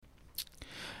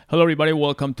Hello, everybody.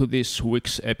 Welcome to this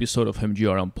week's episode of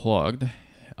MGR Unplugged.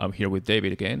 I'm here with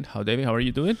David again. David? How are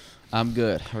you doing? I'm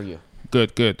good. How are you?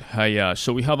 Good, good. Hi.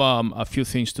 So we have a few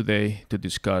things today to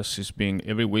discuss.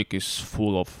 Every week is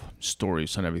full of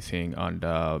stories and everything, and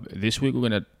this week we're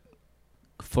gonna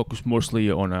focus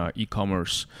mostly on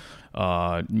e-commerce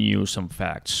news and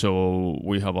facts. So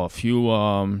we have a few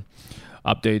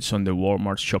updates on the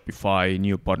Walmart Shopify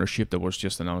new partnership that was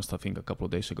just announced, I think, a couple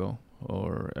of days ago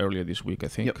or earlier this week, I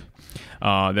think.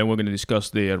 Yep. Then we're going to discuss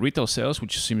the retail sales,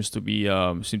 which seem to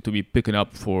be picking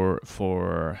up for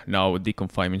now.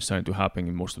 Deconfinement starting to happen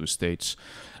in most of the states.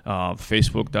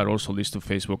 Facebook, that also leads to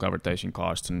Facebook advertising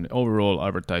costs and overall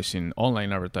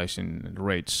online advertising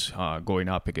rates going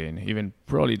up again, even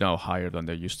probably now higher than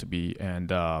they used to be. And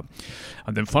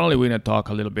then finally, we're going to talk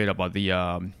a little bit about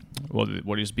the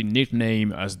what has been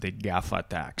nicknamed as the GAFA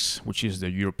tax, which is the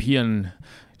European,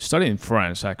 started in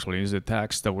France actually, is the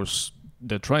tax that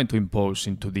they're trying to impose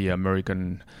into the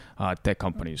American tech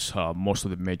companies, most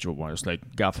of the major ones,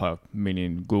 like GAFA,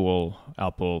 meaning Google,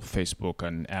 Apple, Facebook,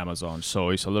 and Amazon. So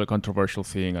it's a little controversial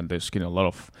thing, and there's a lot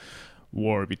of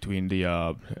war between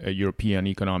the European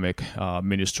economic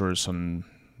ministers and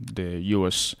the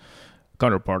U.S.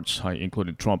 counterparts,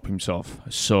 including Trump himself.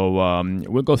 So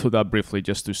we'll go through that briefly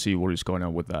just to see what is going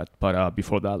on with that. But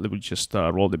before that, let me just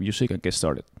roll the music and get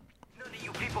started. None of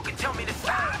you people can tell me to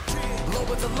stop.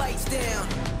 Lower the lights down.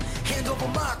 Hand over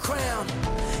my crown.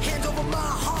 Hand over my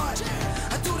heart.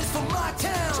 I do this for my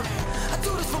town. I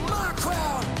do this for my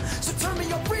crowd. So turn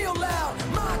me up real loud.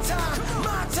 My time,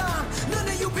 my time. None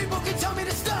of you people can tell me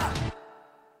to stop.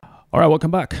 All right,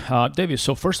 welcome back, David.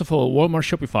 So first of all, Walmart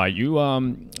Shopify.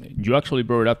 You actually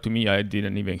brought it up to me. I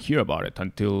didn't even hear about it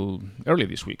until early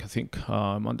this week. I think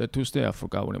Monday, Tuesday. I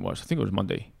forgot when it was. I think it was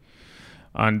Monday.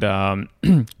 And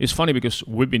it's funny because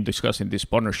we've been discussing these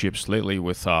partnerships lately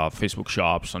with Facebook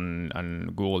Shops, and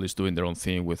Google is doing their own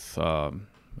thing with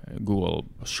Google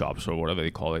Shops or whatever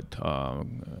they call it.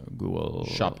 Google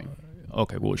Shopping.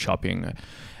 Okay, Google Shopping.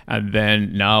 And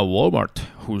then now Walmart,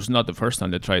 who's not the first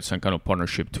time they tried some kind of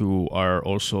partnership too, are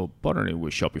also partnering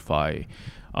with Shopify,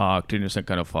 creating some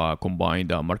kind of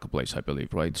combined marketplace, I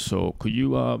believe, right? So could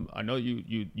you, I know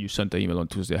you sent the email on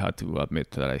Tuesday. I had to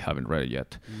admit that I haven't read it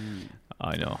yet.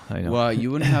 I know. Well,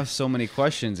 you wouldn't have so many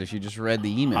questions if you just read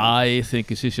the email. I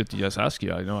think it's easier to just ask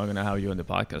you. I know I'm going to have you on the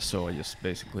podcast, so I just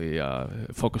basically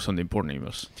focus on the important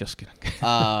emails. Just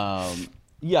kidding.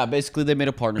 Yeah, basically they made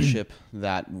a partnership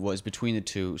that was between the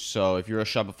two. So if you're a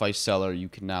Shopify seller, you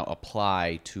can now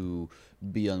apply to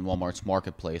be on Walmart's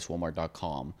marketplace,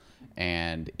 walmart.com.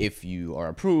 And if you are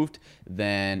approved,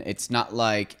 then it's not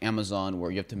like Amazon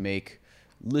where you have to make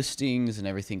listings and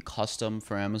everything custom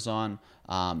for Amazon.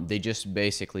 They just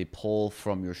basically pull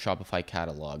from your Shopify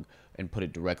catalog and put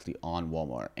it directly on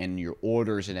Walmart. And your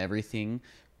orders and everything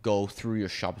go through your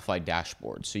Shopify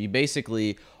dashboard. So you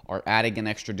basically are adding an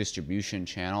extra distribution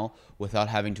channel without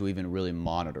having to even really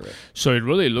monitor it. So it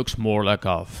really looks more like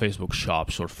a Facebook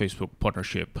Shops or Facebook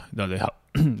partnership that they have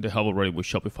they have already with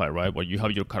Shopify, right? Where you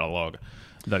have your catalog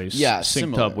that is synced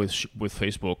similar. up with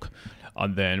Facebook.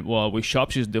 And then, well, with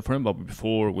Shops is different, but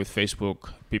before with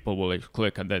Facebook, people will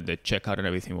click and then the checkout and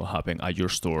everything will happen at your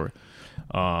store.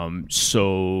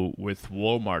 So with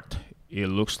Walmart, it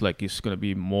looks like it's going to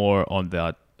be more on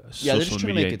that Yeah, they're social just trying to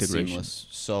media make it integration. seamless.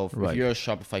 So Right. if you're a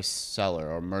Shopify seller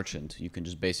or merchant, you can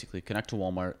just basically connect to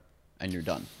Walmart and you're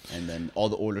done. And then all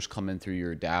the orders come in through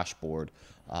your dashboard.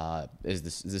 Is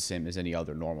the same as any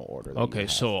other normal order. That you Okay,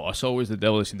 have. so as always, the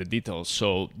devil is in the details.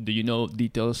 So do you know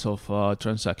details of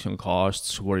transaction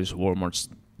costs? What is Walmart's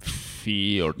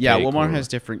fee or Yeah, take, Walmart or- has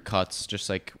different cuts, just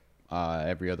like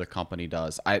every other company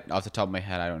does. Off the top of my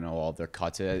head, I don't know all of their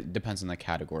cuts. It depends on the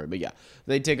category, but yeah,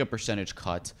 they take a percentage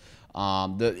cut.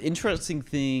 The interesting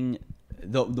thing,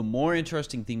 the more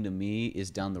interesting thing to me is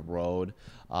down the road.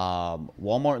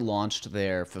 Walmart launched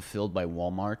their Fulfilled by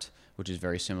Walmart, which is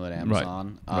very similar to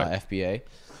Amazon Right. FBA.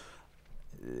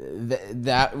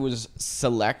 That was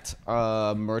select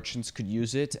merchants could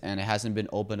use it, and it hasn't been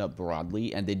opened up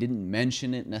broadly, and they didn't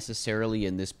mention it necessarily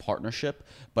in this partnership,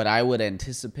 but I would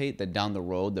anticipate that down the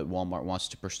road that Walmart wants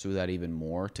to pursue that even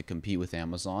more to compete with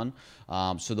Amazon.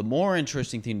 So the more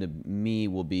interesting thing to me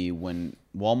will be when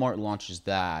Walmart launches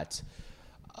that,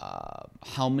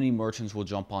 how many merchants will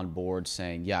jump on board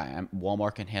saying, yeah,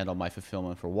 Walmart can handle my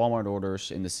fulfillment for Walmart orders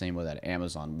in the same way that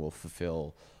Amazon will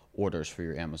fulfill orders for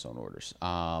your Amazon orders.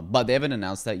 But they haven't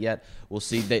announced that yet. We'll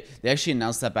see. They actually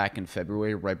announced that back in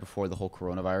February, right before the whole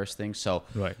coronavirus thing. So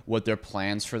Right. what their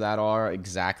plans for that are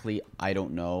exactly, I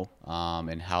don't know.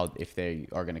 And how, if they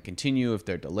are going to continue, if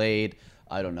they're delayed.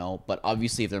 I don't know. But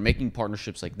obviously, if they're making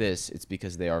partnerships like this, it's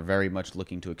because they are very much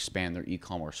looking to expand their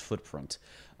e-commerce footprint.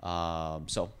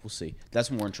 So we'll see.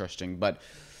 That's more interesting. But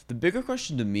the bigger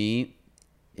question to me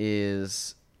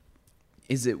is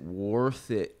it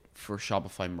worth it for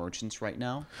Shopify merchants right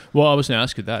now? Well, I was going to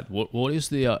ask you that. What is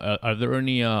the? Are there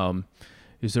any?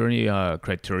 Is there any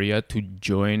criteria to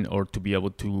join or to be able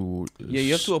to? Yeah,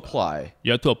 you have to apply.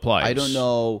 You have to apply. I don't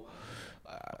know.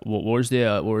 Where's the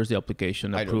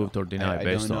application approved or denied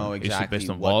based don't know on? exactly Is it based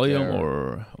on what volume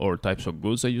their- or types of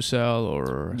goods that you sell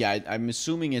or? Yeah, I'm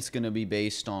assuming it's going to be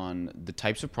based on the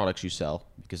types of products you sell,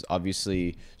 because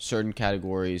obviously certain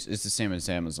categories, it's the same as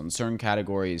Amazon. Certain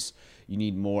categories you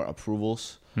need more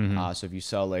approvals. So if you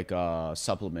sell like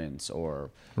supplements or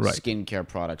Right. skincare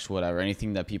products, whatever,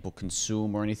 anything that people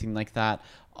consume or anything like that,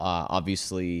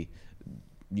 obviously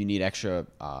you need extra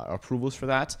approvals for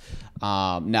that.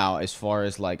 Now, as far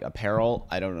as like apparel,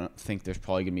 I don't think there's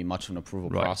probably going to be much of an approval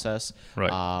Right. process.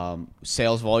 Right.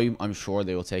 Sales volume, I'm sure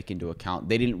they will take into account.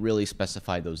 They didn't really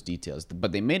specify those details,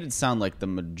 but they made it sound like the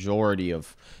majority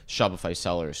of Shopify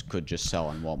sellers could just sell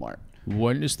on Walmart.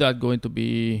 When is that going to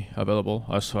be available?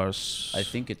 As far as I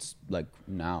think it's like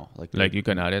now, like you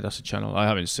can add it as a channel. I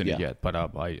haven't seen it Yeah. yet, but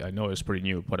I know it's pretty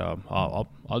new. But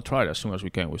I'll try it as soon as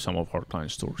we can with some of our client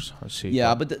stores. I'll see.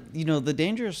 Yeah, but the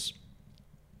dangerous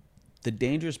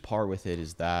part with it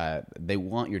is that they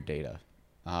want your data.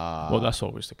 Well, that's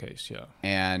always the case. Yeah.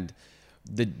 And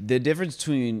the difference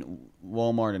between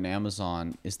Walmart and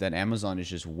Amazon is that Amazon is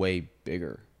just way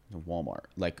bigger than Walmart.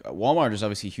 Like Walmart is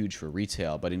obviously huge for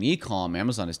retail, but in e-com,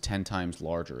 Amazon is 10 times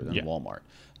larger than Yeah. Walmart.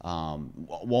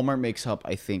 Walmart makes up,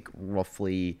 I think,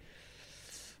 roughly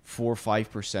 4 or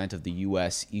 5% of the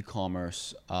U.S.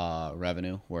 e-commerce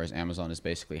revenue, whereas Amazon is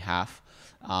basically half.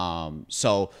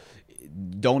 So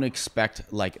don't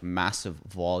expect like massive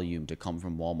volume to come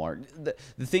from Walmart.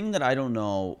 The thing that I don't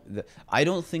know, I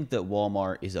don't think that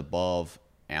Walmart is above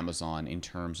Amazon in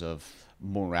terms of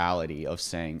morality of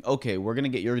saying, okay, we're going to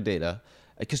get your data.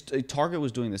 Because Target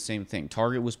was doing the same thing.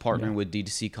 Target was partnering with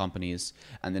D2C companies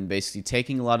and then basically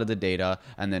taking a lot of the data.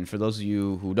 And then for those of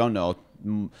you who don't know,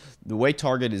 the way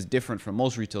Target is different from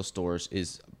most retail stores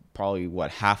is probably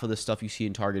half of the stuff you see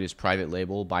in Target is private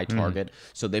label by Target.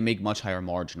 So they make much higher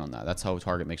margin on that. That's how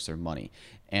Target makes their money.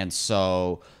 And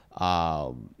so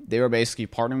they were basically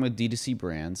partnering with D2C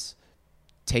brands,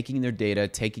 taking their data,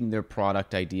 taking their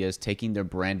product ideas, taking their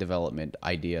brand development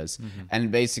ideas,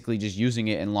 and basically just using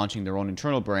it and launching their own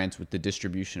internal brands with the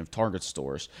distribution of Target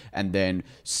stores, and then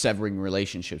severing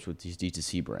relationships with these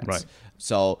D2C brands. Right.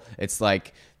 So it's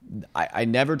like, I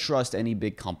never trust any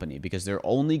big company because they're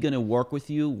only going to work with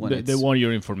you when They want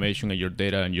your information and your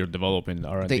data and your development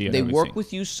R&D they and everything. work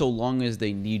with you so long as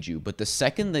they need you. But the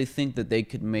second they think that they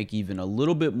could make even a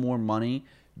little bit more money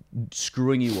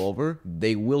screwing you over,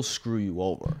 they will screw you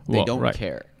over. They Well, don't right,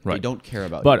 care. right. They don't care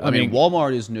about But, you. I mean,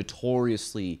 Walmart is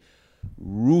notoriously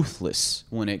ruthless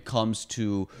when it comes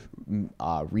to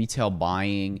retail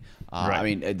buying. Right. I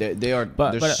mean, they are.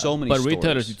 But There's so many. But stories.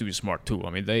 retailers need to be smart too. I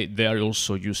mean, they are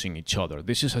also using each other.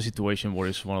 This is a situation where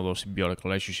it's one of those symbiotic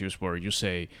relationships where you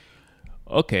say,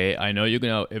 okay, I know you're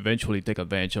going to eventually take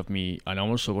advantage of me, and I'm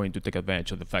also going to take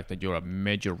advantage of the fact that you're a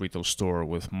major retail store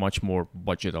with much more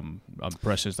budget and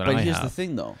presence than I But here's have. the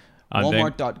thing, though. And then-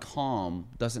 Walmart.com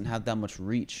doesn't have that much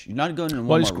reach. You're not going to Walmart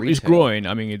Well, retail. it's growing.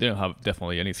 I mean, it didn't have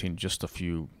definitely anything just a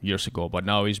few years ago, but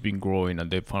now it's been growing,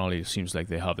 and they finally seems like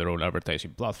they have their own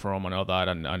advertising platform and all that,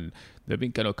 and they've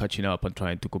been kind of catching up and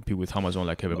trying to compete with Amazon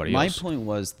like everybody My else. point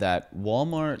was that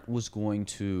Walmart was going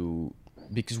to,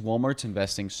 because Walmart's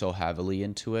investing so heavily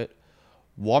into it,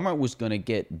 Walmart was going to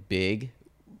get big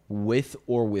with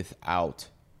or without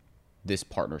this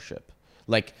partnership.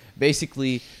 Like,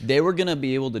 basically, they were going to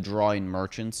be able to draw in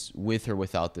merchants with or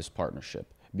without this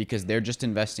partnership because they're just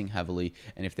investing heavily.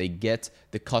 And if they get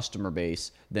the customer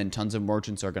base, then tons of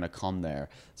merchants are going to come there.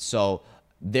 So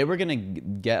they were going to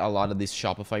get a lot of these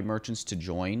Shopify merchants to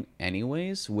join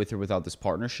anyways, with or without this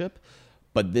partnership.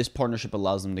 But this partnership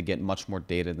allows them to get much more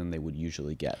data than they would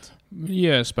usually get.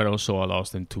 Yes, but also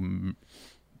allows them to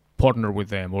partner with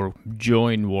them or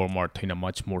join Walmart in a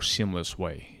much more seamless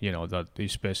way. You know, that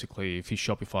is basically, if you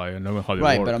Shopify, I know how they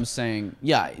Right, work. but I'm saying,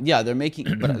 yeah, they're making,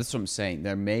 but that's what I'm saying.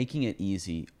 They're making it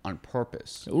easy on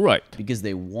purpose. Right. Because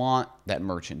they want that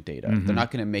merchant data. They're not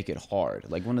going to make it hard.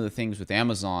 Like one of the things with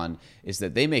Amazon is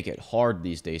that they make it hard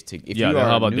these days to, if Yeah, you they are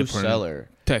have a a new different seller,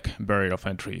 tech barrier of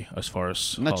entry as far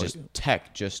as Not how just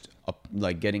tech, just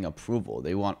like getting approval.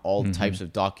 They want all types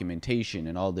of documentation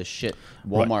and all this shit.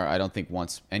 Walmart, I don't think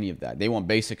wants any of that. They want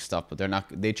basic stuff, but they're not.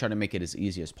 They try to make it as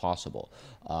easy as possible.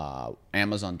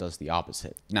 Amazon does the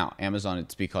opposite. Now, Amazon,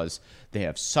 it's because they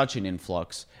have such an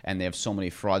influx and they have so many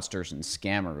fraudsters and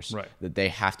scammers Right. that they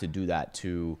have to do that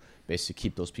to basically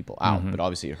keep those people out. But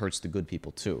obviously, it hurts the good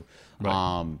people too.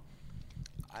 Right.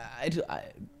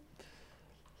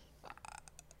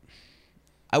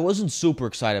 I wasn't super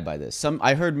excited by this.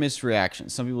 I heard mixed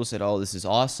reactions. Some people said, "Oh, this is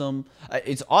awesome."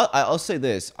 I'll say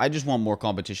this: I just want more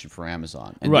competition for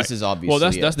Amazon, and this is obviously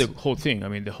well. That's the whole thing. I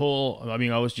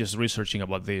mean, I was just researching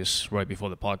about this right before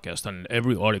the podcast, and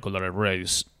every article that I read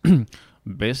is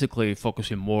basically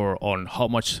focusing more on how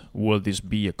much will this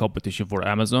be a competition for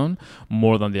Amazon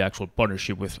more than the actual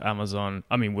partnership with Amazon.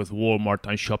 I mean, with Walmart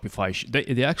and Shopify.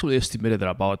 They actually estimated that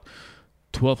about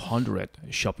 1,200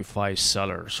 Shopify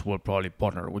sellers will probably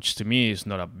partner, which to me is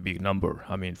not a big number.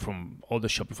 I mean, from all the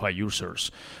Shopify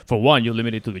users, for one, you're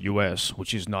limited to the US,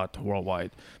 which is not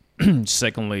worldwide.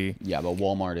 Secondly, yeah, but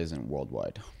Walmart isn't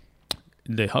worldwide.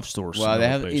 they have stores. Well, they other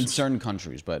have places. in certain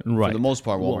countries, but Right. for the most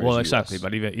part, Walmart Well, is exactly. US.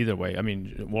 But either way, I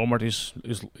mean, Walmart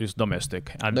is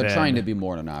domestic, and They're then, trying to be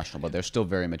more international, but they're still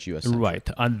very much US. right.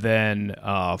 And then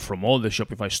from all the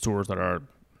Shopify stores that are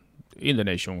in the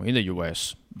nation, in the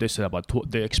US, they said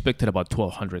they expected about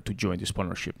 1,200 to join this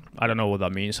partnership. I don't know what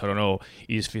that means. I don't know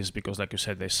if it's because, like you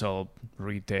said, they sell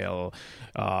retail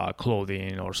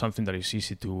clothing or something that is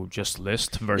easy to just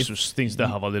list versus things that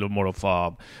have a little more of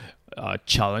a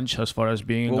challenge as far as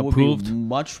being What approved. would be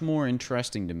much more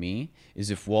interesting to me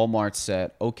is if Walmart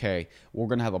said, okay, we're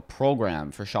going to have a program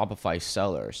for Shopify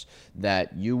sellers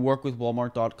that you work with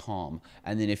Walmart.com,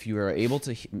 and then if you are able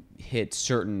to hit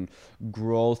certain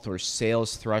growth or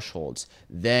sales thresholds,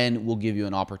 then we'll give you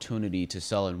an opportunity to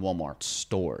sell in Walmart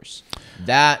stores.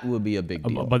 That would be a big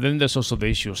deal. But then there's also the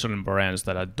issue of certain brands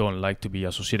that I don't like to be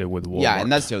associated with Walmart. Yeah, and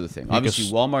that's the other thing.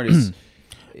 Obviously, Walmart is...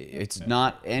 It's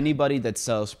not anybody that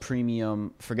sells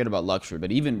premium, forget about luxury,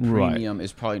 but even premium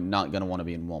is probably not going to want to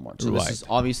be in Walmart. So this is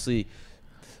obviously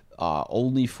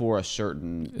only for a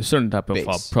certain type of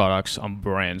base. products and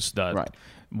brands that Right.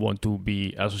 want to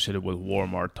be associated with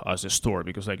Walmart as a store,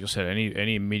 because like you said,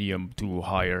 any medium to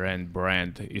higher end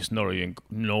brand is not even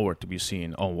nowhere to be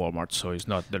seen on Walmart, so it's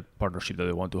not the partnership that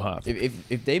they want to have.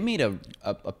 If they made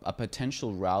a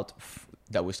potential route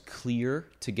that was clear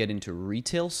to get into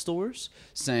retail stores,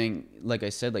 saying, like I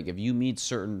said, like if you meet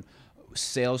certain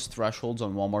sales thresholds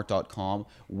on Walmart.com,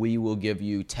 we will give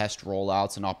you test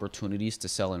rollouts and opportunities to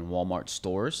sell in Walmart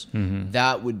stores.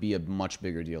 That would be a much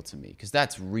bigger deal to me, because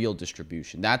that's real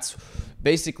distribution. That's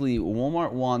basically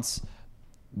Walmart wants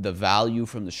the value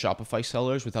from the Shopify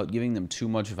sellers without giving them too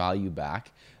much value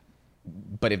back.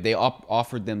 But if they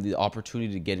offered them the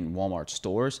opportunity to get in Walmart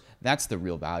stores, that's the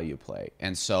real value play.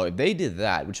 And so if they did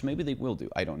that, which maybe they will do,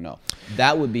 I don't know,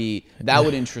 that would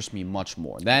interest me much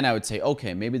more. Then I would say,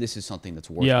 okay, maybe this is something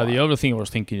that's worthwhile. Yeah, the other thing I was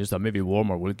thinking is that maybe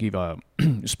Walmart will give a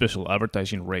special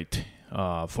advertising rate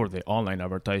for the online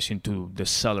advertising to the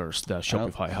sellers that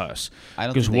Shopify has. I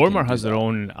don't because think they can Walmart do has their that.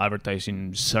 own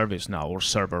advertising service now, or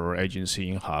server or agency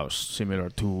in-house, similar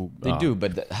to... They do,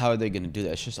 but how are they going to do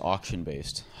that? It's just auction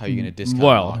based. How are you going to discount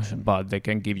Well, auction? but they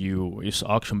can give you, it's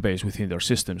auction based within their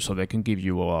system, so they can give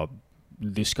you a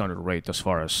discounted rate as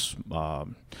far as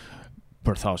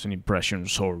per thousand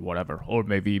impressions or whatever, or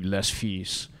maybe less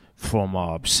fees from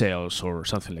sales or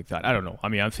something like that. I don't know. I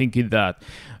mean, I'm thinking that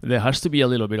there has to be a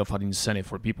little bit of an incentive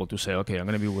for people to say, okay, I'm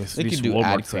going to be with They this can do Walmart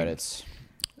ad thing. credits,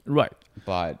 Right.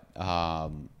 but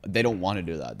they don't want to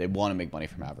do that. They want to make money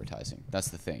from advertising. That's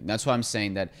the thing. That's why I'm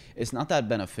saying that it's not that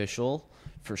beneficial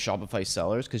for Shopify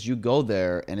sellers, because you go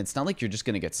there and it's not like you're just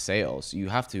going to get sales. You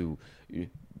have to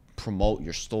promote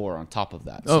your store on top of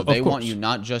that. So Of they want course. you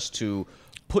not just to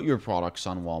put your products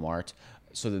on Walmart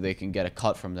so that they can get a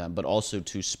cut from them, but also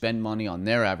to spend money on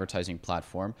their advertising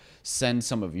platform, send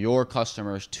some of your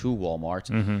customers to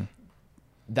Walmart.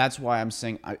 That's why I'm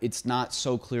saying it's not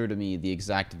so clear to me the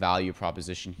exact value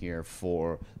proposition here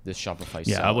for this Shopify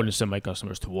Yeah, seller. I wouldn't send my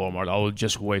customers to Walmart. I would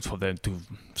just wait for them to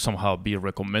somehow be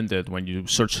recommended. When you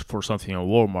search for something on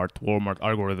Walmart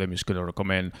algorithm is going to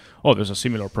recommend, oh, there's a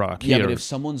similar product Yeah, here. but if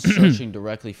someone's searching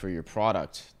directly for your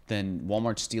product, then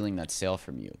Walmart's stealing that sale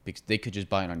from you, because they could just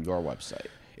buy it on your website.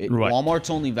 Right. Walmart's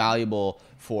only valuable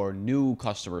for new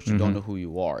customers who don't know who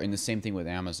you are, and the same thing with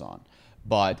Amazon.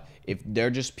 But if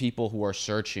they're just people who are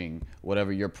searching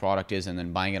whatever your product is and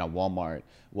then buying it on Walmart,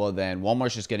 well, then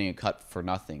Walmart's just getting a cut for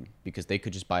nothing, because they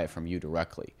could just buy it from you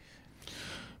directly.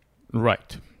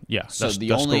 Right. Yeah, So that's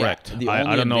the only- correct. the I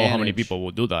only don't know how many advantage- people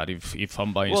will do that if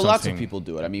I'm buying Well, something. lots of people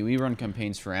do it. I mean, we run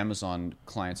campaigns for Amazon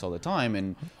clients all the time,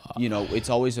 and it's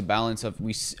always a balance of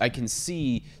I can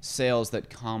see sales that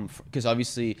come because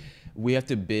obviously we have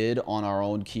to bid on our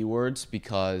own keywords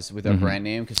because with our brand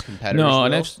name because competitors No,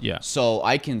 and will. yeah. So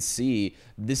I can see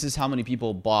this is how many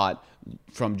people bought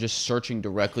from just searching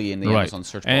directly in the Right. Amazon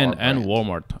search bar. And our brand.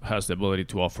 Walmart has the ability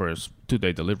to offer us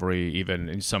 2-day delivery, even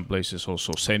in some places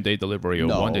also same-day delivery or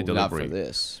no, 1-day not delivery. for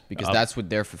this because that's what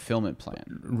their fulfillment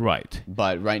plan. Right.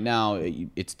 But right now,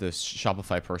 it's the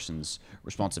Shopify person's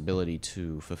responsibility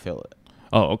to fulfill it.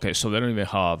 Oh, okay. So they don't even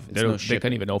have they no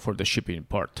can't even offer the shipping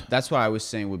part. That's why I was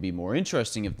saying would be more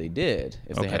interesting if they did,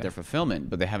 if they Okay. had their fulfillment,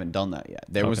 but they haven't done that yet.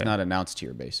 There was Okay. not announced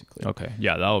here, basically. Okay.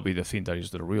 Yeah, that would be the thing that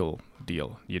is the real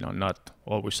deal. Not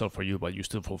always sell for you, but you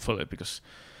still fulfill it because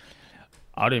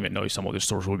I don't even know if some of the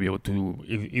stores will be able to,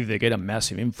 if they get a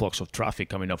massive influx of traffic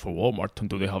coming up for Walmart,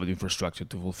 do they have the infrastructure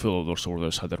to fulfill those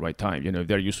orders at the right time? If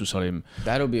they're used to selling.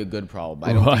 That'll be a good problem.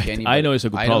 I don't Right. think anybody, I know it's a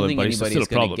good I problem, don't think but it's still anybody's a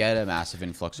going problem. to get a massive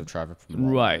influx of traffic from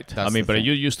Walmart. Right. That's but the thing.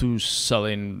 you're used to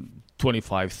selling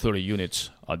 25, 30 units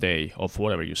a day of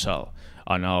whatever you sell.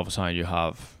 And now all of a sudden you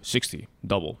have 60,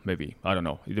 double, maybe. I don't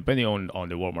know. Depending on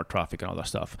the Walmart traffic and all that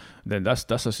stuff. Then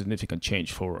that's a significant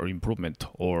change or improvement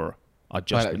or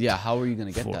adjustment. But, yeah, how are you going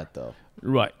to get for- that, though?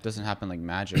 Right. It doesn't happen like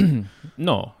magic.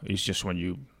 No, it's just when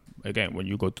you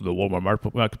go to the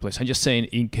Walmart marketplace. I'm just saying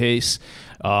in case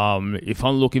if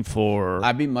I'm looking for...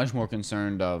 I'd be much more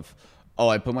concerned of,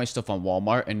 I put my stuff on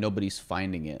Walmart and nobody's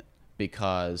finding it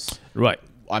because Right.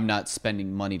 I'm not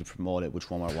spending money to promote it, which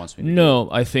Walmart wants me to do. No,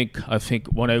 I think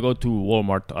when I go to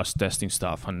Walmart as testing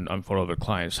stuff and for other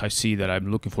clients, I see that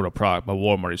I'm looking for a product, but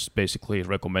Walmart is basically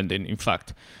recommending. In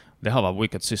fact, they have a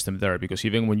wicked system there because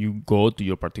even when you go to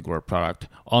your particular product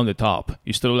on the top,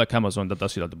 instead of like Amazon that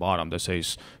does it at the bottom that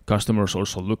says customers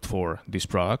also looked for these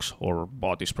products or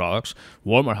bought these products,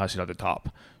 Walmart has it at the top.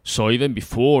 So even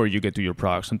before you get to your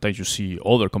product, sometimes you see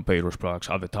other competitors'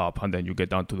 products at the top, and then you get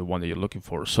down to the one that you're looking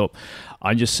for. So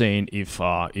I'm just saying if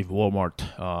Walmart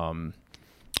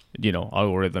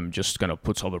algorithm just kind of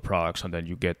puts other products and then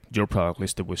you get your product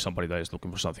listed with somebody that is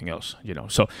looking for something else,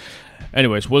 So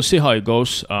anyways, we'll see how it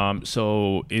goes.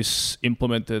 So is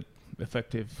implemented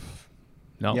effective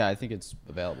now? Yeah, I think it's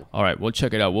available. All right, we'll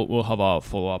check it out. We'll have a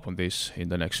follow-up on this in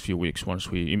the next few weeks once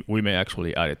we may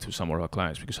actually add it to some of our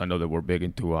clients because I know that we're big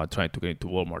into trying to get into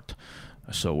Walmart.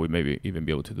 So we may even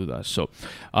be able to do that. So,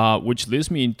 which leads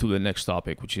me into the next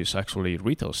topic, which is actually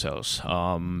retail sales.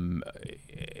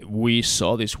 We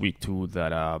saw this week too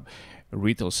that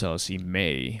retail sales in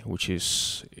May, which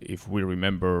is, if we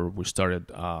remember, we started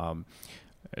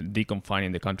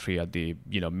deconfining the country at the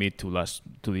mid to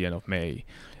the end of May,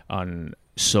 and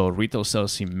so retail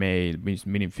sales in May,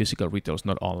 meaning physical retails,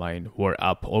 not online, were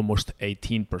up almost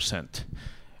 18%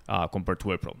 compared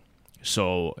to April.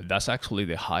 So that's actually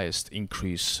the highest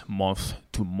increase month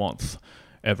to month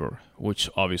ever, which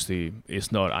obviously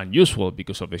is not unusual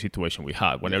because of the situation we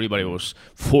had when everybody was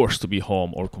forced to be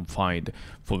home or confined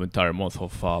for the entire month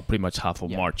of pretty much half of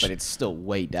March. But it's still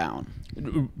way down.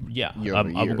 Yeah, year over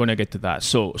year. I'm going to get to that.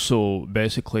 So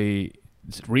basically,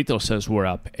 retail sales were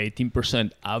up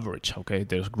 18% average. Okay,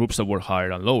 there's groups that were higher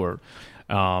and lower.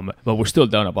 But we're still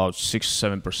down about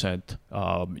 6-7%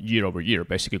 year over year,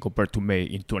 basically compared to May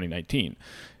in 2019.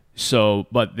 So,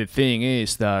 but the thing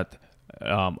is that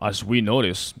as we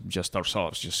notice, just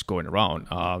ourselves, just going around,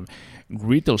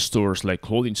 retail stores like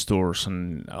clothing stores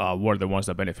and were the ones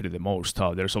that benefited the most.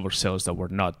 There's other sales that were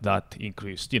not that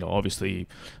increased. Obviously,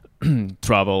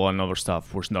 travel and other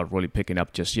stuff was not really picking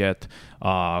up just yet.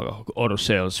 Auto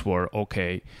sales were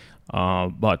okay.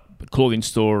 But clothing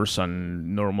stores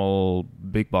and normal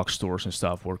big box stores and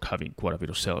stuff were having quite a bit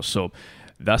of sales. So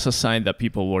that's a sign that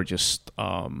people were just,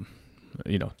 trying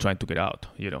to get out,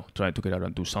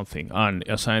 and do something. And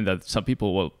a sign that some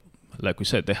people, well, like we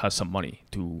said, they had some money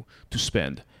to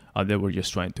spend. And they were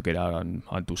just trying to get out and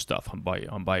do stuff and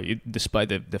buy it, despite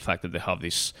the fact that they have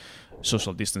this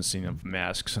social distancing of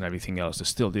masks and everything else. They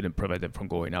still didn't prevent them from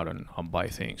going out and buy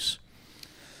things.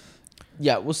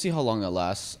 Yeah, we'll see how long that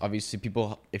lasts. Obviously,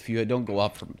 people, if you don't go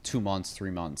out for 2 months, 3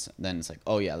 months, then it's like,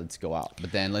 oh yeah, let's go out.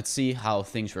 But then let's see how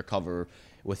things recover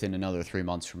within another 3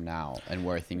 months from now and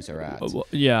where things are at. Well,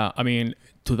 yeah, I mean,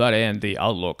 to that end, the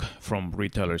outlook from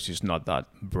retailers is not that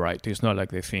bright. It's not like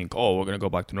they think, oh, we're going to go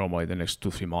back to normal in the next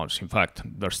 2-3 months. In fact,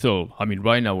 they're still, I mean,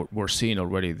 right now we're seeing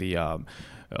already the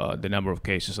the number of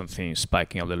cases and things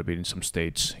spiking a little bit in some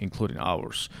states, including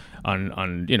ours.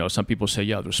 And some people say,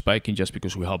 yeah, they're spiking just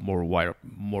because we have more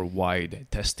wide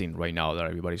testing right now, that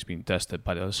everybody's being tested.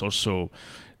 But it's also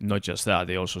not just that.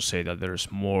 They also say that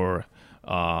there's more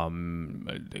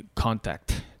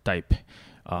contact type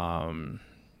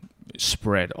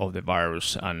spread of the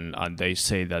virus, and they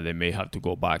say that they may have to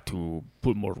go back to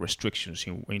put more restrictions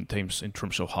in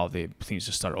terms of how the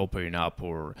things start opening up,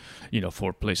 or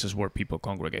for places where people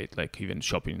congregate, like even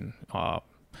shopping,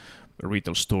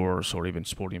 retail stores, or even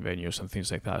sporting venues and things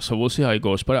like that. So we'll see how it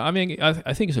goes. But I mean,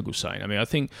 I think it's a good sign. I mean, I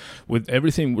think with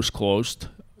everything was closed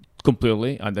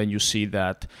completely, and then you see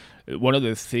that one of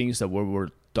the things that we were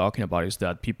talking about is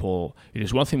that it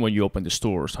is one thing when you open the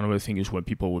stores, another thing is when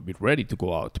people would be ready to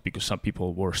go out, because some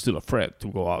people were still afraid to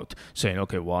go out, saying,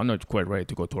 okay, well, I'm not quite ready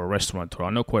to go to a restaurant, or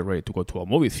I'm not quite ready to go to a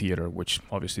movie theater, which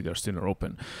obviously they're still not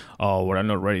open, or I'm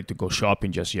not ready to go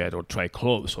shopping just yet, or try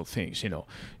clothes or things,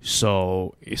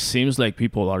 So it seems like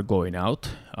people are going out.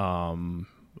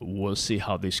 We'll see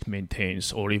how this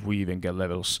maintains, or if we even get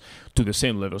levels to the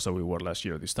same levels that we were last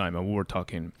year at this time. And we were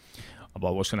talking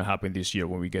about what's going to happen this year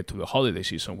when we get to the holiday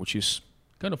season, which is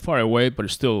kind of far away, but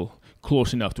it's still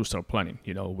close enough to start planning,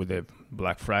 with the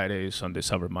Black Fridays and the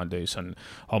Cyber Mondays, and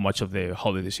how much of the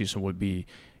holiday season will be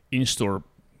in-store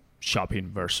shopping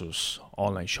versus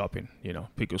online shopping,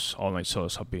 because online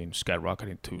sales have been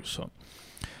skyrocketing too. So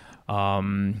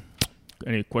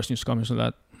any questions, comments on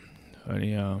that?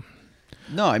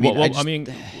 No, I mean, I mean,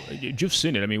 you've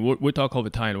seen it. I mean, we talk all the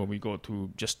time when we go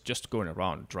to just going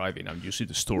around driving, and you see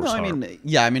the stores. No,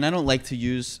 I mean, I don't like to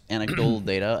use anecdotal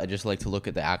data. I just like to look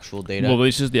at the actual data. Well,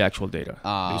 this is the actual data.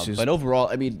 But overall,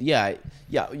 I mean, yeah,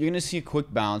 you're gonna see a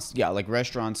quick bounce. Yeah, like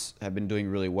restaurants have been doing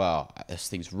really well as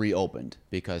things reopened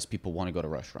because people want to go to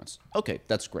restaurants. Okay,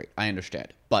 that's great. I understand.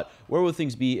 But where will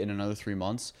things be in another 3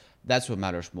 months? That's what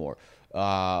matters more.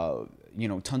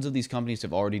 Tons of these companies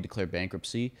have already declared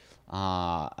bankruptcy.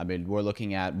 I mean, we're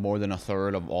looking at more than a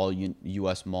third of all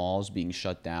U.S. malls being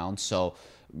shut down. So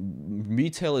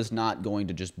retail is not going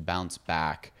to just bounce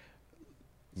back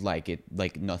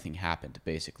like nothing happened,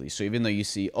 basically. So even though you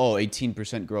see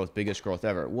 18% growth, biggest growth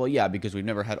ever, well, yeah, because we've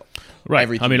never had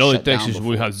everything. I mean, all it takes is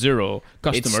before. we had 0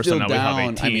 customers, and now we have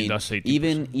 18. I mean, that's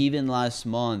 18%. Even last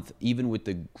month, even with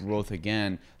the growth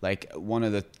again, like one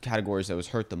of the categories that was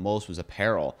hurt the most was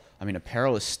apparel. I mean,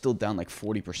 apparel is still down like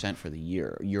 40% for the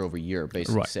year over year,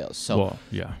 basic sales. So,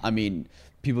 yeah. I mean,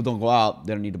 people don't go out,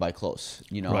 they don't need to buy clothes,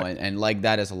 and like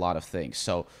that is a lot of things.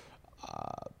 So,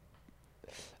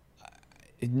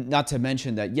 not to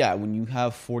mention that, yeah, when you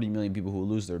have 40 million people who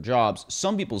lose their jobs,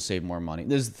 some people save more money.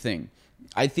 This is the thing.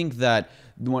 I think that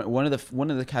one of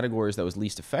the categories that was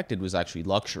least affected was actually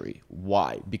luxury.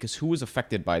 Why? Because who was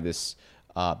affected by this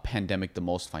pandemic the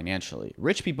most financially?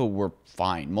 Rich people were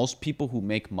fine. Most people who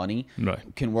make money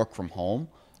can work from home.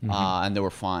 And they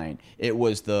were fine. It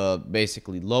was the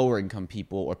basically lower income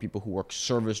people, or people who work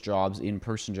service jobs,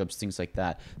 in-person jobs, things like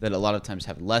that a lot of times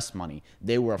have less money.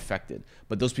 They were affected.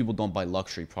 But those people don't buy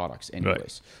luxury products anyways.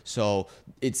 Right. So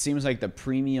it seems like the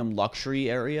premium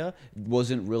luxury area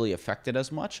wasn't really affected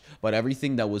as much, but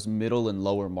everything that was middle and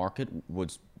lower market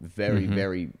was very,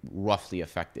 very roughly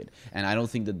affected. And I don't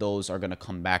think that those are going to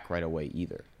come back right away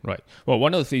either. Right. Well,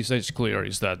 one of the things that's clear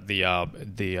is that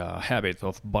the habit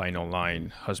of buying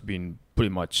online has been pretty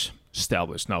much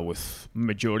established now with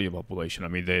majority of the population. I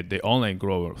mean, the online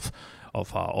growth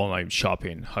of online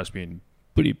shopping has been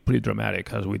pretty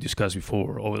dramatic, as we discussed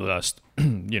before, over the last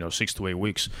 6 to 8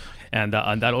 weeks, and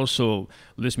that also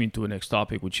leads me to the next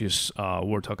topic, which is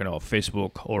we're talking about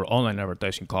Facebook or online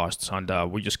advertising costs, and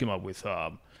we just came up with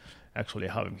actually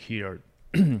having here.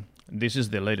 This is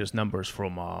the latest numbers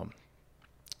from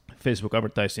Facebook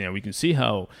advertising, and we can see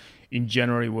how in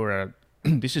January we're at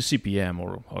this is CPM,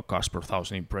 or cost per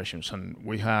 1,000 impressions, and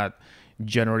we had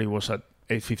January was at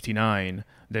 859,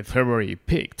 then February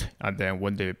peaked, and then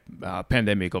when the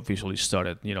pandemic officially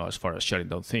started, as far as shutting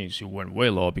down things, it went way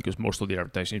low because most of the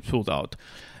advertising pulled out,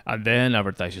 and then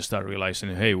advertisers started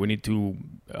realizing, hey, we need to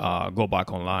go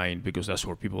back online because that's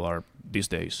where people are these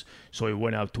days. So it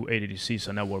went up to 886,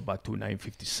 and now we're back to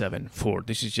 957 for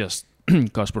this is just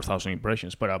cost per 1,000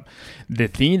 impressions. But the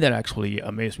thing that actually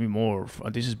amazed me more,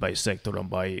 this is by sector and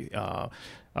by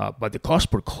the cost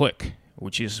per click,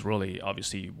 which is really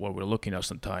obviously what we're looking at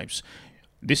sometimes.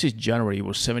 This is January, it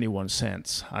was 71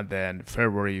 cents, and then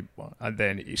February, and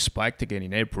then it spiked again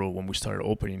in April when we started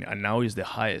opening, and now is the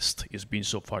highest it's been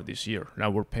so far this year. Now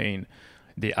we're paying,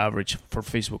 the average for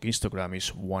Facebook, Instagram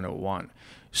is 101.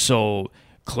 So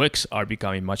clicks are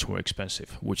becoming much more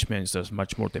expensive, which means there's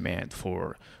much more demand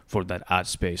for that ad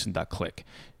space and that click.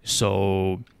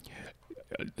 So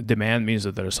demand means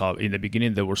that in the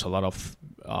beginning there was a lot of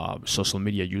social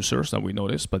media users that we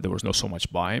noticed, but there was not so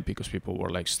much buying because people were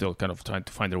like still kind of trying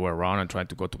to find their way around and trying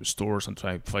to go to the stores and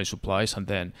try to find supplies. And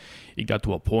then it got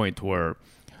to a point where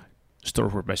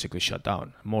stores were basically shut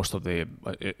down. Most of the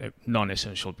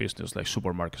non-essential business like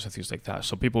supermarkets and things like that.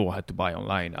 So people had to buy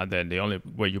online. And then the only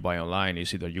way you buy online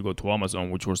is either you go to Amazon,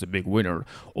 which was the big winner,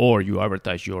 or you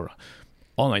advertise your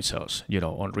online sales,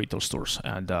 on retail stores.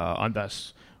 And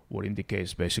that's what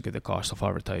indicates basically the cost of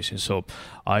advertising. So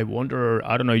I wonder,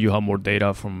 I don't know if you have more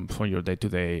data from your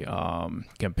day-to-day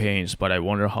campaigns, but I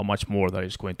wonder how much more that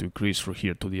is going to increase from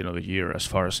here to the end of the year as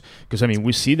far as, because I mean,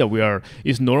 we see that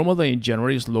it's normal that in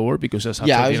January is lower because that's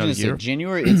after the end of the year.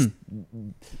 January,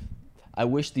 I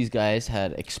wish these guys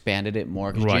had expanded it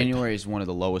more because January is one of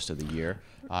the lowest of the year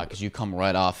because you come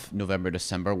right off November,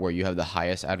 December where you have the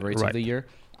highest ad rates of the year.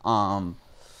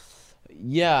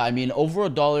 Yeah, I mean, over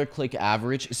 $1 click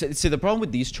average. So the problem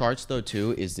with these charts, though,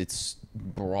 too, is it's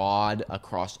broad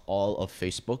across all of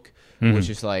Facebook, which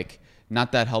is like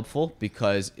not that helpful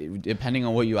because depending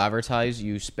on what you advertise,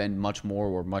 you spend much more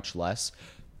or much less.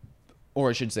 Or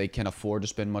I should say can afford to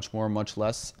spend much more or much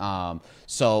less.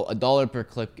 So $1 per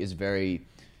click is very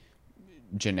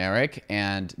generic,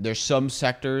 and there's some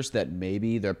sectors that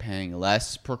maybe they're paying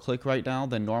less per click right now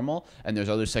than normal, and there's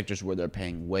other sectors where they're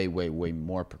paying way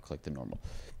more per click than normal.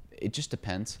 It just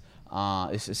depends.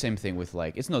 It's the same thing with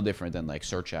it's no different than like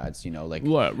search ads, like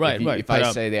if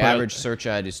I say the average search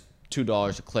ad is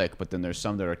 $2 a click, but then there's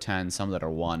some that are 10, some that are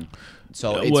 1.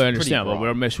 So it's I understand, but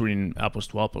we're measuring apples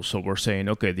to apples, so we're saying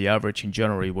okay, the average in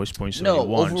January was 0.71. No,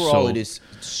 overall it is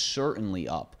certainly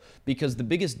up. Because the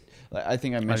biggest, I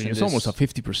think I mentioned it's almost a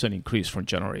 50% increase from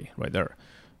January right there.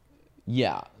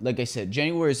 Yeah, like I said,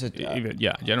 January is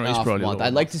January is probably month.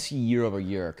 I'd like to see year over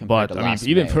year compared to last May.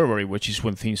 Even February, which is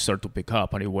when things start to pick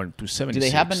up, and it went to 76. Do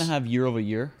they happen to have year over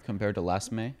year compared to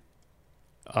last May?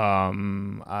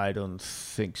 I don't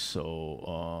think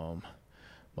so.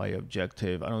 My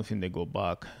objective, I don't think they go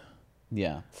back.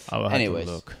 Yeah. I'll have to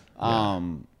look.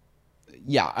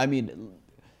 Yeah, I mean,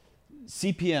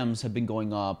 CPMs have been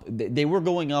going up. They were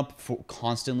going up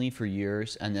constantly for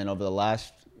years, and then over the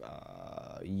last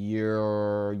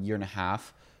year and a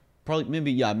half,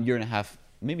 probably year and a half,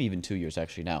 maybe even 2 years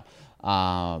actually now,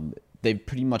 they've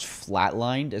pretty much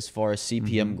flatlined as far as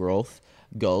CPM growth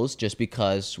goes, just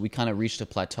because we kind of reached a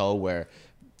plateau where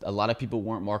a lot of people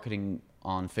weren't marketing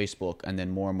on Facebook, and then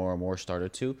more and more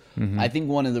started to. I think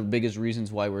one of the biggest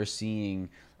reasons why we're seeing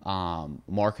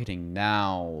marketing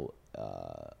now.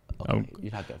 Okay,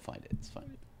 you're not gonna find it. It's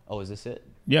fine. Oh, is this it?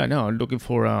 Yeah, no. I'm looking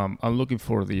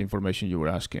for the information you were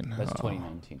asking. That's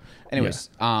 2019. Anyways,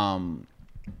 what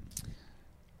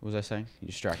was I saying? You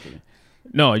distracted me.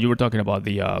 No, you were talking about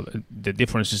the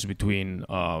differences between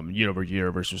year over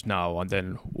year versus now, and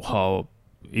then how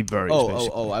it varies.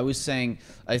 I was saying,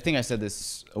 I think I said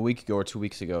this a week ago or 2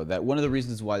 weeks ago, that one of the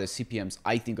reasons why the CPMs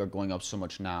I think are going up so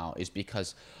much now is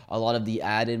because a lot of the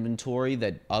ad inventory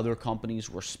that other companies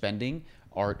were spending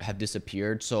have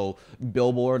disappeared. So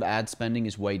billboard ad spending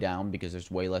is way down because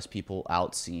there's way less people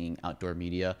out seeing outdoor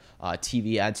media.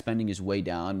 TV ad spending is way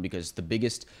down because the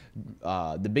biggest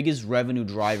revenue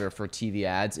driver for TV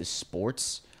ads is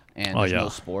sports, and there's no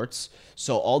sports.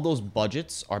 So all those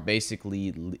budgets are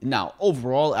basically now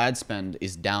overall ad spend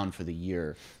is down for the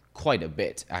year quite a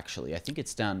bit. Actually, I think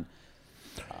it's down.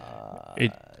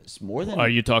 It's more than. Are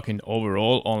you talking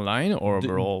overall online or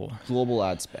overall global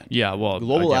ad spend? Yeah, well,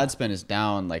 global ad spend is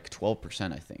down like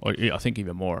 12%, I think. Or, I think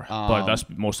even more. But that's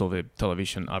most of the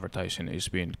television advertising is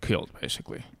being killed,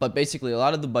 basically. But basically, a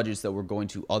lot of the budgets that were going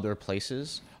to other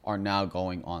places are now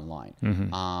going online,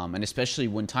 and especially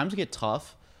when times get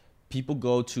tough, people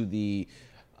go to the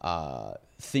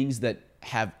things that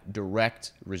have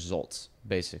direct results,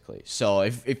 basically. So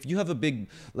if you have a big,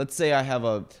 let's say I have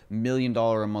 $1 million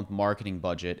a month marketing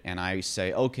budget, and I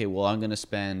say, okay, well, I'm going to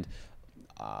spend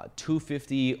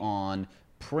 $250 on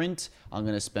print, I'm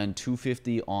going to spend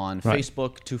 $250 on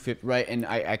Facebook, $250, right? And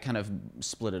I kind of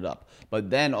split it up. But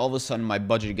then all of a sudden my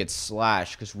budget gets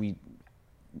slashed because we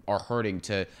are hurting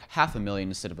to $500,000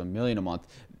 instead of $1 million a month,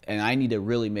 and I need to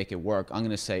really make it work. I'm going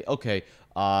to say, okay,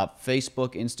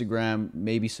 Facebook, Instagram,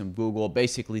 maybe some Google,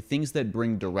 basically things that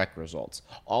bring direct results.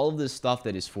 All of this stuff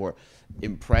that is for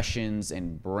impressions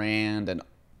and brand, and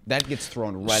that gets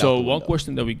thrown right out the window. So one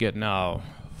question that we get now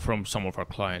from some of our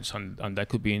clients, and that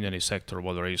could be in any sector,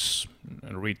 whether it's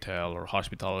in retail or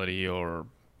hospitality or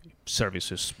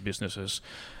services, businesses,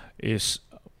 is,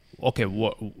 okay,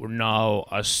 now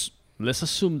let's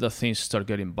assume that things start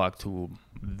getting back to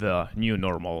the new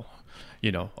normal.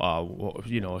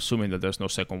 assuming that there's no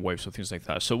second wave, so things like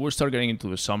that. So we'll start getting into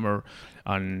the summer,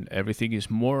 and everything is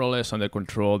more or less under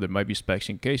control. There might be spikes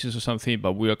in cases or something,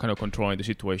 but we are kind of controlling the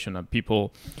situation, and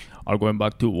people are going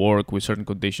back to work with certain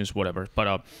conditions, whatever.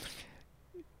 But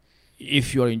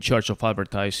if you are in charge of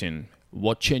advertising,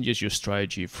 what changes your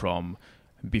strategy from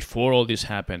before all this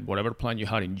happened, whatever plan you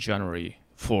had in January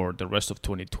for the rest of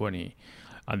 2020,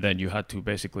 and then you had to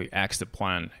basically axe the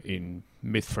plan in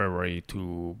mid-February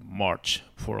to March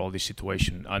for all this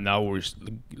situation, and now we're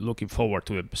looking forward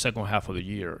to the second half of the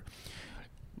year.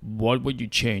 What would you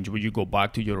change? Would you go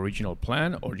back to your original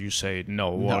plan, or you say,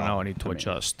 now I need to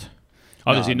adjust?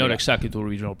 Obviously, not exactly to the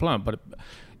original plan, but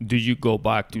do you go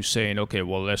back to saying, okay,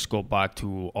 well, let's go back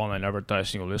to online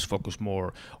advertising, or let's focus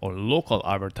more on local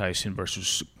advertising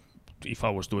versus if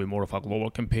I was doing more of a global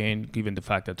campaign, given the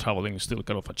fact that traveling is still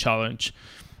kind of a challenge?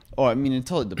 Oh, I mean, it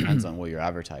totally depends on what you're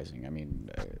advertising. I mean,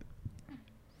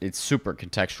 it's super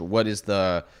contextual.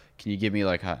 Can you give me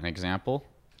like an example?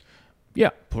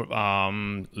 Yeah.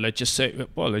 Let's just say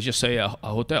a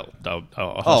hotel. A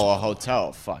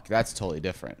hotel. Fuck, that's totally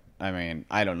different. I mean,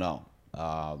 I don't know.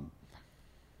 A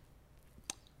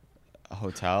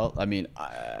hotel. I mean,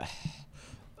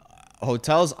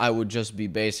 hotels, I would just be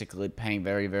basically paying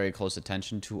very, very close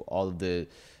attention to all of the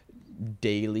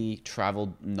daily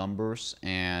travel numbers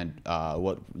and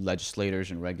what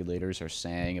legislators and regulators are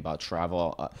saying about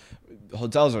travel.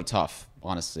 Hotels are tough,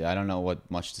 honestly. I don't know what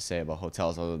much to say about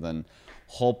hotels other than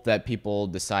hope that people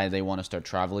decide they want to start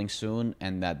traveling soon,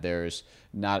 and that there's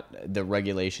not the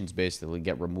regulations basically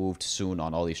get removed soon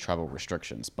on all these travel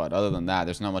restrictions. But other than that,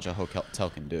 there's not much a hotel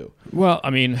can do. Well,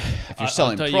 I mean, if you're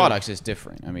selling products, it's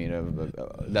different. I mean,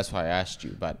 that's why I asked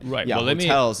you. But right. Yeah, well,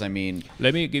 hotels. Let me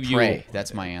give you.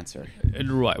 That's my answer.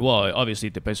 Right. Well, obviously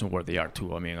it depends on where they are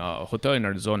too. I mean, a hotel in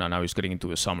Arizona now is getting into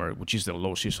the summer, which is the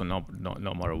low season,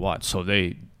 no matter what. So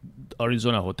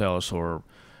Arizona hotels or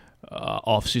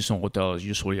off-season hotels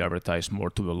usually advertise more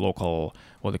to the local,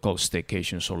 what they call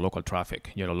staycations or local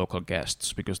traffic, local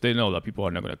guests, because they know that people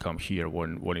are not going to come here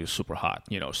when it's super hot,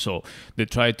 So they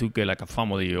try to get like a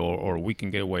family or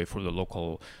weekend getaway for the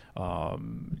local,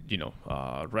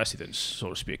 residents, so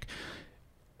to speak.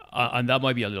 And that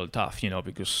might be a little tough,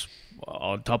 because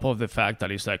on top of the fact that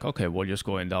it's like, okay, well, just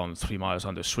going down 3 miles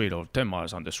on the street or 10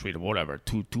 miles on the street or whatever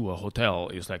to a hotel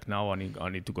is like, now I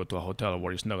need to go to a hotel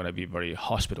where it's not going to be very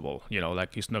hospitable.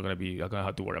 Like it's not going to be, I'm going to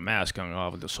have to wear a mask and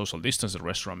have the social distance. The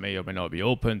restaurant may or may not be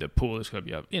open. The pool is going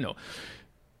to be,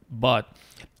 But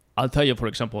I'll tell you, for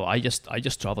example, I just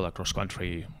traveled across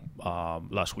country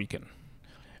last weekend.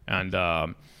 And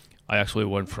I actually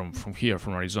went from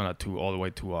Arizona to all the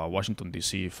way to Washington,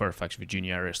 D.C., Fairfax,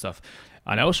 Virginia area stuff.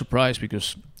 And I was surprised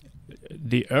because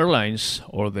the airlines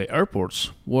or the airports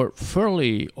were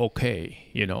fairly okay,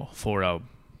 for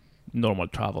normal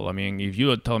travel. I mean, if you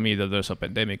don't tell me that there's a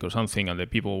pandemic or something and the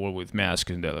people were with masks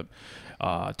in the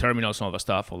terminals and all the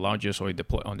stuff, or lounges or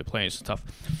on the planes and stuff,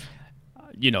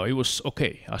 it was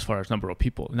okay as far as number of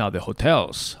people. Now, the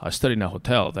hotels, I studied in a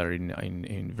hotel there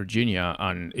in Virginia,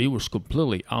 and it was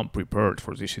completely unprepared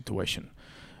for this situation.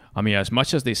 I mean, as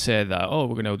much as they said that, we're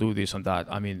going to do this and that,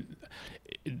 I mean,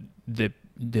 the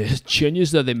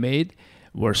changes that they made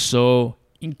were so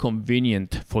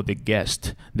inconvenient for the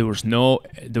guest. There was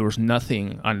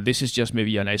nothing, and this is just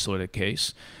maybe an isolated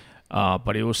case,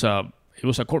 but it was a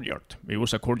courtyard. It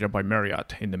was a courtyard by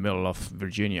Marriott in the middle of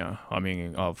Virginia,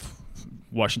 of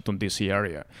Washington, D.C.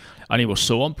 area. And it was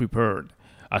so unprepared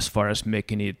as far as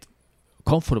making it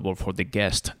comfortable for the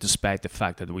guest, despite the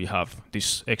fact that we have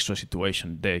this extra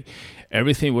situation.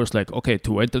 Everything was like, okay,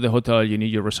 to enter the hotel, you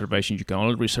need your reservation. You can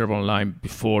only reserve online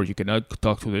before. You cannot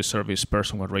talk to the service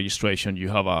person with registration. You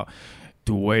have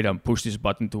to wait and push this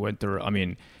button to enter. I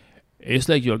mean, it's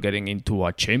like you're getting into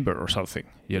a chamber or something,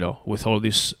 with all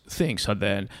these things. And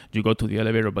then you go to the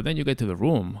elevator, but then you get to the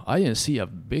room. I didn't see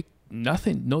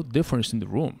nothing, no difference in the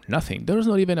room, nothing. There was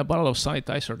not even a bottle of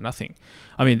sanitizer, nothing.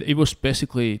 I mean, it was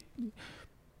basically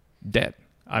dead.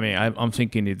 I mean, I'm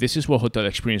thinking if this is what hotel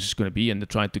experience is going to be and they're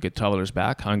trying to get travelers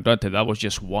back, and granted, that was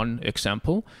just one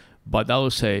example, but I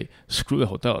would say, screw the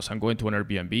hotels. I'm going to an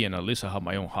Airbnb and at least I have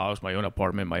my own house, my own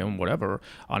apartment, my own whatever,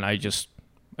 and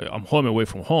I'm home away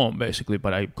from home, basically,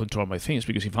 but I control my things,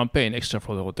 because if I'm paying extra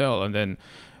for the hotel and then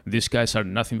these guys are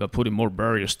nothing but putting more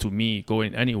barriers to me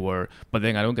going anywhere, but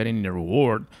then I don't get any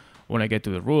reward when I get to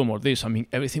the room or this. I mean,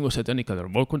 everything was identical. The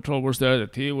remote control was there, the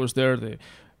TV was there, the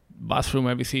bathroom,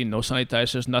 everything, no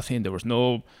sanitizers, nothing. There was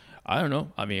no, I don't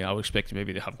know. I mean, I would expect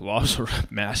maybe they have gloves or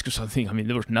masks or something. I mean,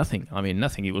 there was nothing.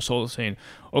 Nothing. It was all saying,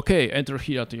 okay, enter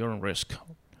here at your own risk,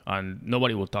 and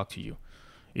nobody will talk to you.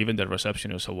 even the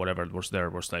receptionist or whatever was there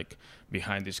was like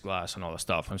behind this glass and all that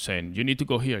stuff and saying, you need to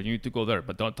go here, you need to go there,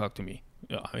 but don't talk to me.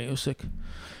 Yeah, I mean, it was sick.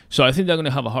 So I think they're going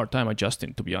to have a hard time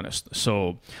adjusting, to be honest.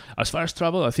 So as far as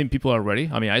travel, I think people are ready.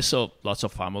 I mean, I saw lots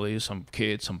of families, some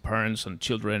kids, some parents and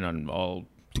children and all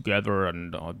together,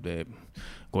 and they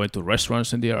going to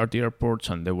restaurants at the airports,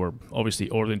 and they were obviously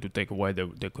ordering to take away.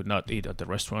 They could not eat at the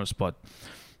restaurants, but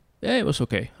yeah, it was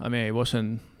okay. I mean, it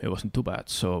wasn't too bad.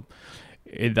 So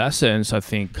in that sense, I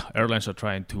think airlines are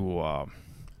trying to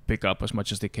pick up as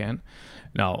much as they can.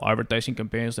 Now, advertising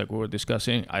campaigns like we were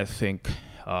discussing, I think,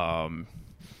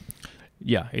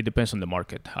 it depends on the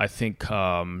market. I think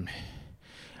I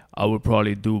would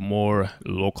probably do more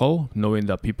local, knowing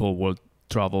that people will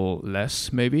travel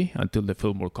less maybe until they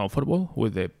feel more comfortable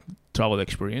with the travel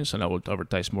experience, and I would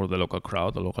advertise more the local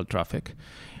crowd, the local traffic.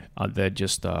 And then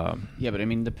just... Yeah, but I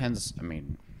mean, depends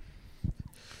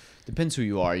who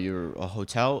you are. You're a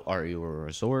hotel? Are you a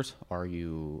resort? Are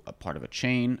you a part of a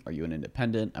chain? Are you an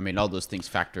independent? I mean, all those things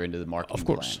factor into the marketing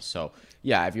plan. So,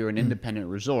 yeah, if you're an independent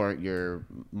resort, your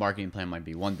marketing plan might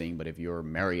be one thing, but if you're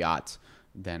Marriott,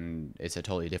 then it's a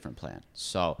totally different plan.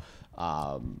 So,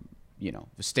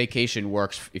 staycation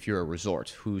works if you're a resort.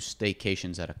 Who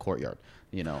staycations at a courtyard?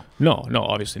 No,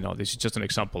 obviously not. This is just an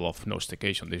example of no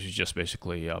staycation. This is just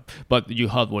basically, but you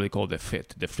have what they call the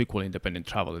FIT, the frequent independent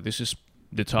traveler. This is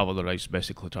the traveler that is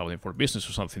basically traveling for business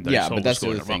or something. That but that's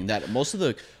the other thing. That most of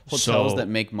the hotels that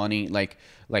make money, like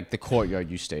the courtyard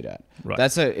you stayed at, right.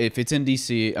 If it's in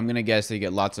DC, I'm gonna guess they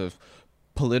get lots of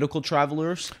political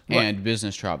travelers and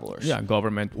business travelers. Yeah,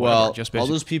 government. Well, just all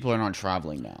those people are not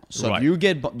traveling now. So right. if you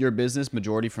get your business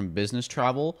majority from business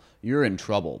travel, you're in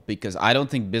trouble, because I don't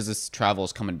think business travel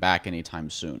is coming back anytime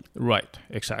soon. Right,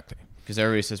 exactly. Because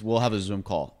everybody says, we'll have a Zoom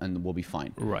call and we'll be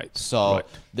fine. Right. So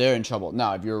they're in trouble.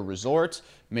 Now, if you're a resort,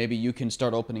 maybe you can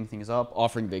start opening things up,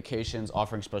 offering vacations,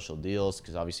 offering special deals,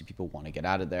 because obviously people want to get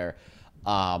out of there.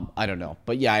 I don't know.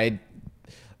 But yeah,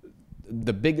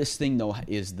 the biggest thing, though,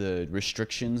 is the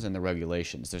restrictions and the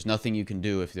regulations. There's nothing you can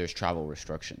do if there's travel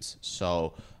restrictions.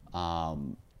 So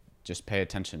just pay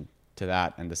attention to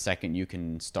that. And the second you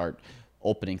can start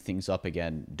opening things up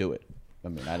again, do it. I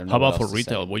mean, I don't know. How about for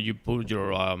retail? Will you put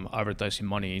your advertising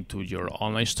money into your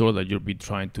online store that you'll be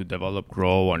trying to develop,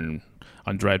 grow, and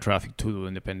drive traffic to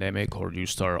in the pandemic, or do you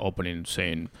start opening,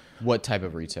 saying... What type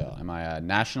of retail? Am I a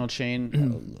national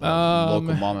chain?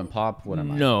 Local mom and pop? What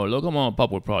am I? No, local mom and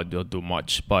pop will probably not do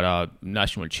much, but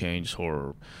national chains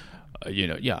or,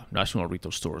 national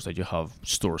retail stores that you have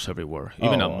stores everywhere,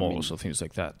 even at malls or things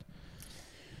like that.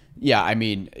 Yeah, I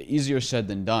mean, easier said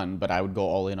than done, but I would go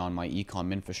all in on my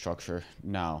e-com infrastructure.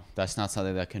 No, that's not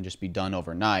something that can just be done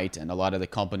overnight. And a lot of the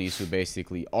companies who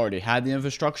basically already had the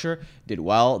infrastructure did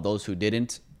well. Those who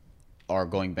didn't are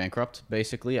going bankrupt,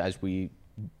 basically, as we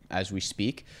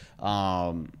speak.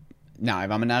 Now,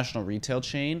 if I'm a national retail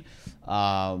chain,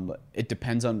 it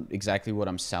depends on exactly what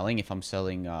I'm selling. If I'm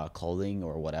selling clothing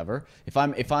or whatever. If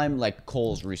I'm like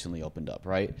Kohl's recently opened up,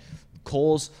 right?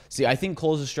 I think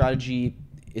Kohl's strategy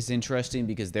is interesting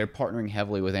because they're partnering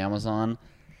heavily with Amazon.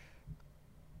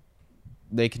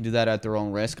 They can do that at their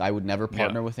own risk. I would never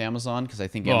partner with Amazon because I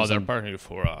think Amazon... they're partnering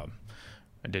for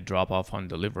they drop off on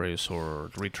deliveries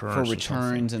or returns. For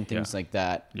returns and things like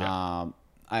that. Yeah.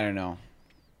 I don't know.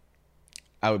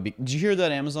 Did you hear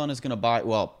that Amazon is going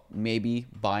to maybe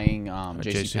buying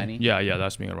JCPenney? Yeah,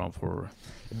 that's been around for...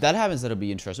 If that happens, that'll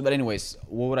be interesting. But anyways,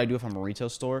 what would I do if I'm a retail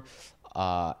store?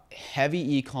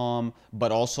 Heavy e-com,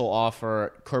 but also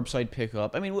offer curbside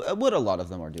pickup. I mean, what a lot of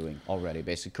them are doing already,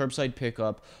 basically. Curbside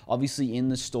pickup. Obviously, in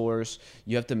the stores,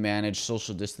 you have to manage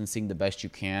social distancing the best you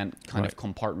can, kind of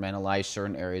compartmentalize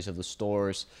certain areas of the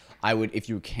stores. I would, if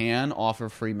you can, offer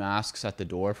free masks at the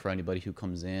door for anybody who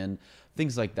comes in.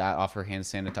 Things like that, offer hand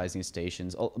sanitizing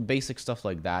stations, basic stuff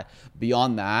like that.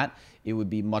 Beyond that, it would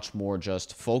be much more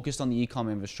just focused on the e-com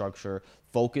infrastructure,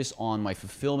 focus on my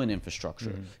fulfillment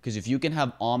infrastructure. Because if you can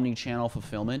have omni-channel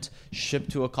fulfillment, ship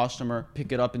to a customer,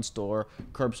 pick it up in store,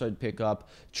 curbside pickup.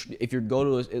 If you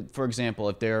go to, for example,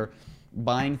 if they're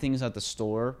buying things at the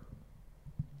store,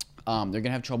 they're going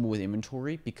to have trouble with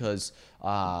inventory because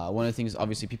one of the things,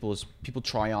 obviously, people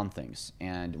try on things.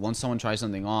 And once someone tries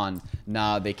something on,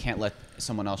 now they can't let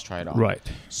someone else try it on. Right.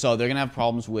 So they're going to have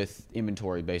problems with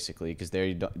inventory, basically, because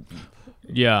they don't...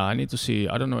 Yeah, I need to see.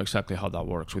 I don't know exactly how that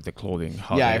works with the clothing.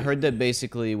 I heard that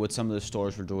basically what some of the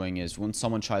stores were doing is when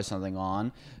someone tries something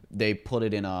on, they put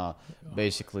it in a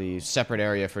basically separate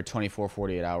area for 24,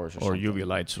 48 hours or something. Or UV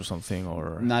lights or something,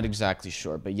 or... Not exactly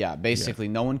sure, but basically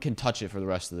no one can touch it for the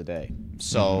rest of the day.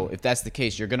 So if that's the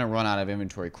case, you're going to run out of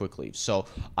inventory quickly. So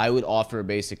I would offer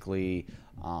basically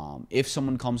If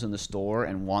someone comes in the store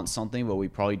and wants something, but we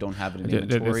probably don't have it in The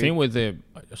inventory. thing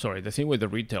with the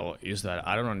retail is that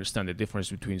I don't understand the difference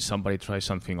between somebody tries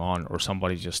something on or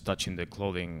somebody just touching the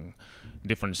clothing,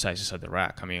 different sizes at the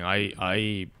rack. I mean,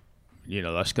 I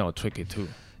that's kind of tricky too.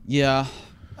 Yeah.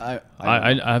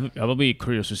 I will be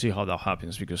curious to see how that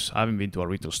happens because I haven't been to a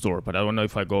retail store, but I don't know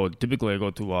if I go. Typically, I go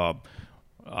to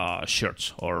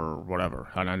shirts or whatever,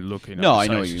 and I'm looking. No, at I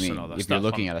know what sizes you and all mean. that If you're stuff.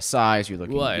 looking at a size, you're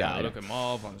looking. Right, Yeah, I look them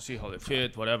up and see how they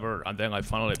fit, whatever, and then I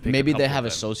finally pick. maybe a they couple have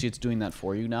of them. associates doing that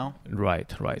for you now.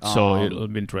 Right. So it'll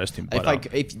be interesting. But,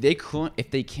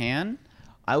 If they can,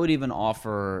 I would even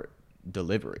offer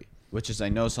delivery, which is I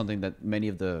know something that many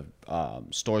of the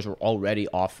stores were already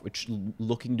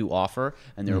looking to offer,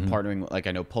 and they were partnering. Like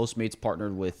I know Postmates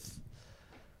partnered with.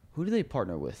 Who do they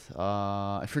partner with?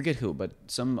 I forget who, but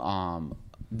some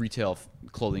retail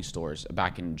clothing stores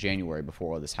back in January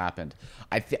before all this happened.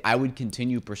 I would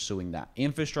continue pursuing that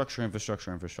infrastructure.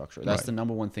 That's Right. the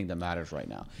number one thing that matters right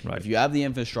now. Right. If you have the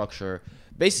infrastructure,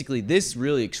 basically this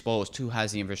really exposed who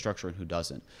has the infrastructure and who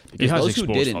doesn't. it has those who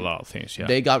exposed didn't, a lot of things. Yeah.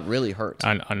 they got really hurt.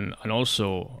 and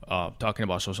also talking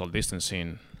about social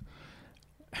distancing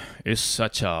is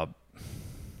such a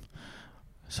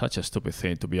stupid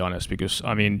thing, to be honest, because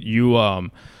I mean you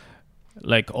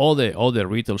like all the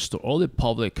retail store, all the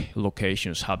public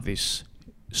locations have these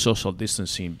social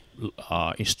distancing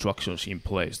instructions in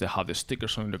place. They have the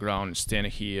stickers on the ground, stand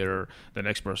here, the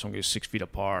next person is 6 feet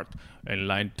apart, in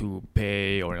line to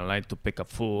pay or in line to pick up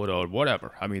food or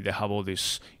whatever. I mean, they have all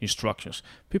these instructions.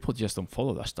 People just don't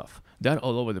follow that stuff. They're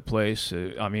all over the place.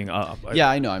 Yeah,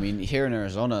 I know. I mean, here in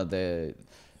Arizona, the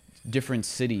different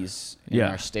cities in Yeah.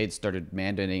 our state started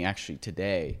mandating actually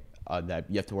today that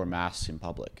you have to wear masks in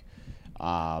public.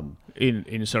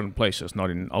 in certain places, not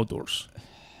in outdoors.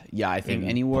 Yeah, I think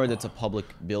anywhere that's a public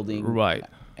building. Right.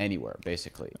 Anywhere,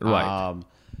 basically. Right.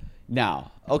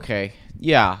 Now, okay.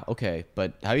 Yeah, okay.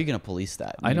 But how are you going to police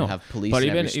that? I know. Have police but in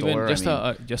even every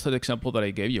store? just an example that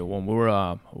I gave you when we were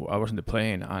I was in the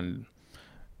plane and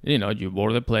you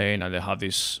board the plane and they have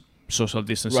this social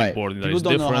distancing right. boarding that People is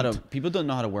don't different. know how to. People don't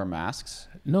know how to wear masks.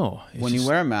 No, it's When you just-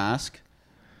 wear a mask,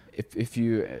 if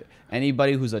you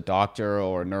anybody who's a doctor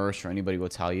or a nurse or anybody will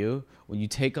tell you when you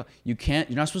take you're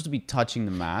not supposed to be touching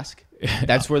the mask.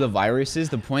 That's where the virus is.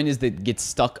 The point is that it gets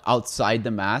stuck outside the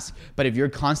mask. But if you're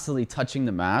constantly touching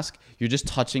the mask, you're just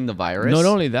touching the virus. not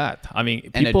only that, I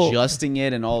mean, and people, adjusting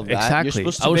it and all of that. Exactly.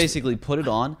 You're supposed I to was- basically put it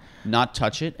on, not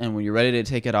touch it, and when you're ready to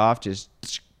take it off, just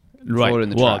right. throw it in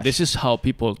the Well, trash. this is how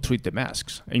people treat the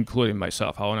masks, including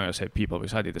myself. I want to say people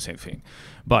because I did the same thing,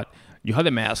 but you have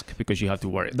the mask because you have to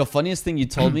wear it. The funniest thing you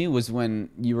told me was when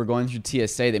you were going through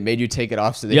TSA, they made you take it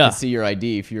off so they Yeah. could see your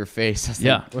ID for your face. I was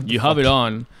Yeah, like, what the you have fuck? it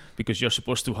on because you're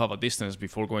supposed to have a distance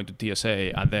before going to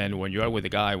TSA, and then when you are with the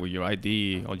guy with your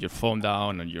ID or your phone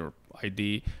down and your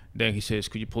ID, then he says,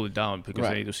 "Could you pull it down because I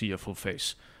Right. need to see your full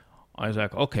face." I was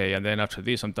like, okay, and then after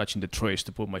this, I'm touching the trays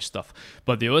to put my stuff.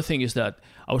 But the other thing is that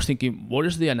I was thinking, what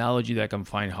is the analogy that I can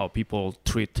find how people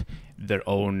treat their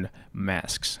own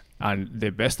masks? And the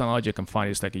best analogy I can find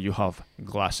is like you have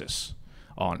glasses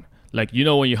on. Like,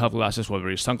 when you have glasses, whether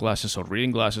it's sunglasses or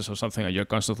reading glasses or something, and you're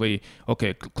constantly,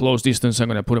 okay, close distance, I'm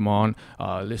going to put them on.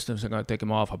 Distance, I'm going to take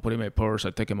them off. I put them in my purse, I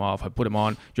take them off, I put them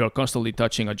on. You're constantly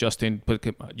touching, adjusting,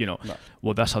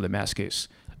 Well, that's how the mask is.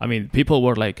 I mean, people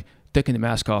were like taking the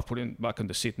mask off, putting it back on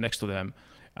the seat next to them,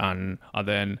 and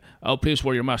then, oh, please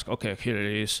wear your mask. Okay, here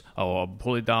it is. I'll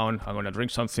pull it down. I'm going to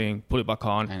drink something, put it back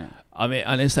on. I know. I mean,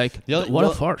 and it's like, The only- what a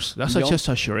well, farce. That's the just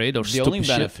a charade or The stupid only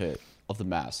shit. benefit of the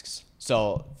masks.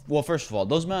 So, well, first of all,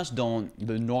 those masks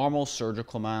the normal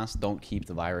surgical masks don't keep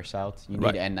the virus out. You need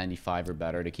Right. N95 or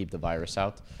better to keep the virus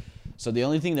out. So the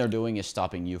only thing they're doing is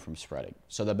stopping you from spreading.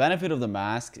 So the benefit of the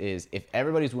mask is if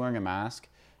everybody's wearing a mask,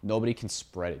 nobody can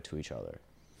spread it to each other.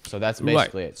 So that's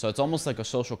basically it. So it's almost like a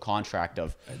social contract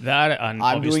of That and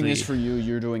I'm doing this obviously- for you,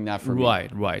 you're doing that for me.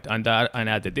 Right, and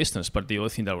at the distance. But the other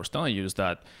thing that I was telling you is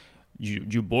that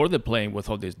you board the plane with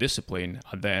all this discipline,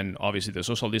 and then obviously the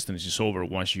social distance is over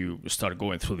once you start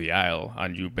going through the aisle,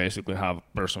 and you basically have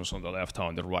persons on the left,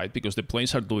 on the right, because the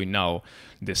planes are doing now.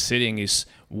 The sitting is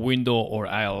window or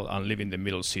aisle, and leaving the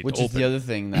middle seat Which open. is the other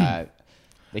thing that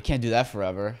they can't do that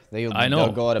forever. I know.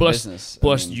 They'll go out of plus, business. I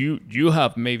Plus, mean, you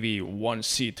have maybe one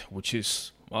seat, which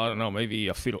is I don't know, maybe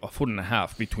a foot and a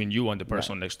half between you and the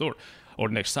person next door or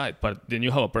next side. But then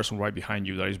you have a person right behind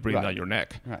you that is breathing Right. down your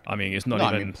neck. Right. I mean, it's not no,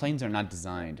 even I mean, planes are not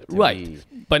designed to right.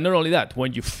 be... But not only that,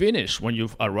 when you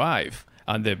arrive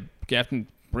and the captain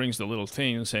brings the little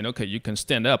thing saying, okay, you can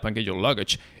stand up and get your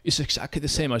luggage, it's exactly the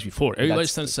same as before. Everybody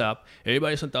stands up,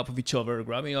 everybody's on top of each other,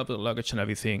 grabbing up the luggage and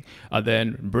everything, and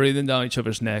then breathing down each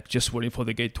other's neck, just waiting for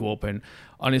the gate to open.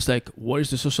 And it's like, what is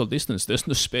the social distance? There's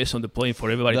no space on the plane for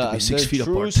everybody to be 6 feet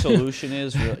apart. The true solution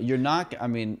is you're not. I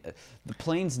mean, the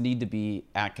planes need to be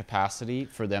at capacity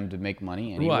for them to make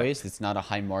money. Anyways, Right. It's not a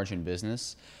high margin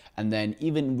business. And then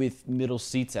even with middle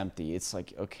seats empty, it's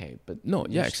like, okay, but No,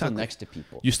 yeah, you're still exactly. next to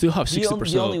people. You still have The 60% only- of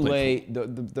the the only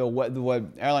plane way what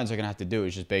airlines are gonna have to do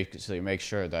is just basically make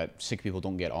sure that sick people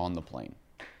don't get on the plane.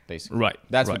 Basically, Right.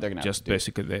 That's right. what they're gonna just have to do.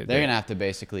 basically They're gonna have to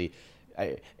basically.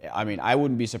 I mean, I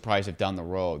wouldn't be surprised if down the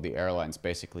road the airlines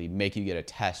basically make you get a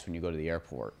test when you go to the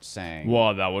airport, saying,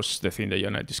 Well, that was the thing that you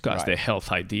and I discussed, Right. the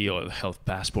health ID or the health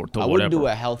passport or I whatever. wouldn't do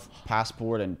a health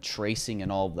passport and tracing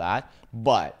and all of that,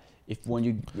 but if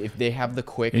they have the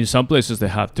quick In some places, they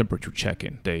have temperature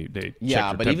checking. They check yeah,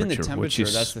 your but even the which temperature,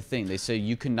 is, that's the thing. They say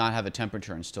you cannot have a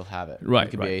temperature and still have it. Right,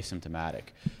 You could right. be asymptomatic.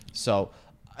 So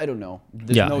I don't know.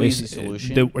 There's yeah, no it's- easy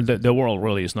solution. The world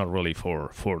really is not really for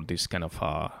this kind of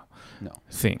no.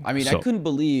 thing. I mean, I So- couldn't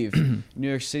believe New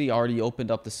York City already opened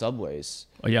up the subways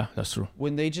Oh, yeah, that's true.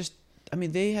 when they just. I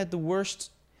mean, they had the worst.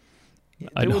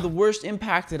 I They were know. the worst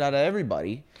impacted out of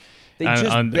everybody. They And,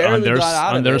 just and, barely and there's got out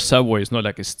and of there's it. subways, not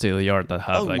like a steel yard that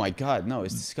have Oh like my God, no,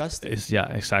 it's disgusting. it's yeah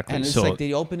exactly. And it's so like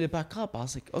they opened it back up. I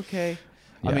was like, okay.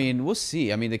 I Yeah. mean, we'll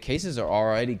see. I mean, the cases are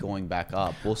already going back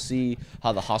up. We'll see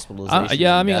how the hospitalization.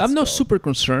 yeah, I mean, I'm not super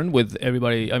concerned with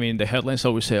everybody. I mean, the headlines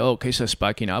always say, "Oh, cases are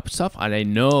spiking up," and stuff, and I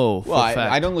know for Well, a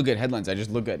fact I don't look at headlines. I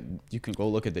just look at. You can go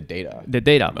look at the data. the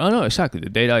data. Oh no, exactly. The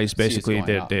data is See it's basically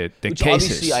going up. the Which cases.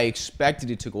 obviously I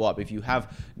expected it to go up. If you have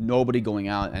nobody going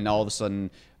out and all of a sudden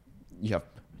you have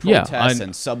Yeah, protests and-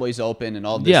 and subways open and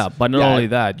all this. Yeah, but not only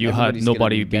that, you had everybody's gonna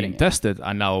nobody be getting being it. tested,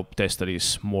 and now tested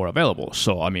is more available.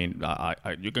 So I mean,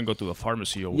 you can go to the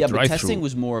pharmacy or Yeah, but drive-through. testing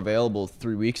was more available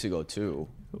 3 weeks ago too.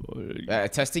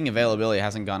 Testing availability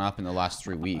hasn't gone up in the last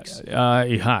 3 weeks. It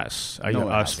has. No,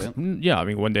 it hasn't. Yeah, I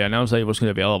mean, when they announced that it was going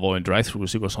to be available in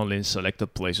drive-throughs, it was only in selected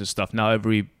places stuff. Now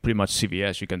pretty much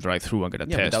CVS, you can drive through and get a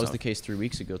Yeah, test. but that was of- the case 3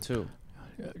 weeks ago too.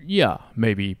 Yeah,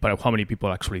 maybe. But how many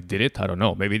people actually did it? I don't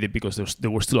know. Maybe because they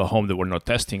were still at home, they were not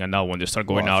testing, and now when they start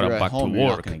going Well, if out you're and at back home, to you're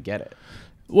not work, going to get it.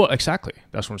 well, exactly.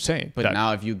 That's what I'm saying. But That-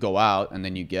 now if you go out and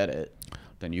then you get it,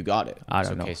 then you got it. I So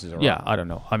don't know. cases are Yeah, up. I don't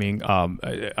know. I mean,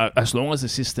 as long as the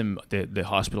system, the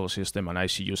hospital system and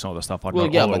ICUs and all the stuff are Well,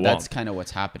 not yeah, but overwhelmed. that's kind of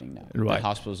what's happening now. Right. The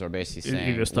hospitals are basically If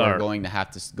saying you we're start- going to have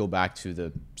to go back to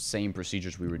the same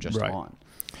procedures we were just Right. on.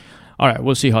 All right,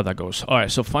 we'll see how that goes. All right,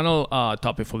 so final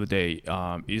topic for the day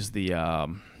is the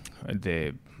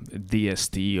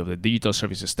DST of the digital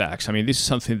services tax. I mean, this is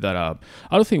something that I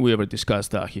don't think we ever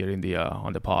discussed here in the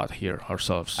on the pod here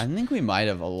ourselves. I think we might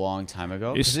have a long time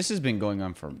ago It's- because this has been going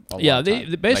on for a yeah, long time.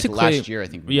 they basically like last year I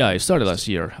think. Yeah, it started last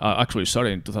year. Actually, it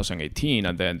started in 2018,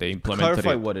 and then they implemented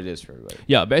Clarify it. what it is for everybody.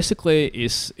 Yeah, basically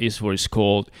is what is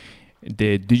called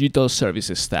the digital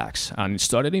services tax, and it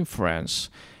started in France,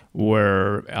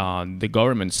 where the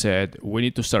government said we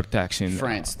need to start taxing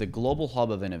France, the global hub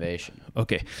of innovation.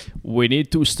 Okay, we need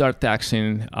to start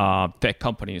taxing tech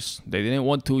companies. They didn't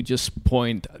want to just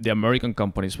point the American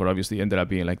companies, but obviously ended up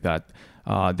being like that.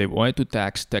 They wanted to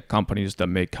tax tech companies that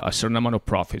make a certain amount of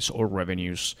profits or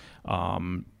revenues.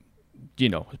 You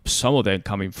know, some of them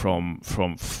coming from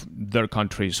their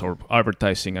countries or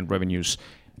advertising and revenues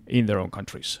in their own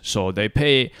countries. So they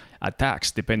pay a tax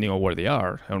depending on where they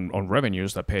are on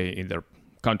revenues that pay in their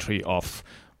country of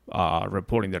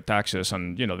reporting their taxes.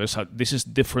 And, you know, this is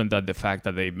different than the fact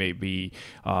that they may be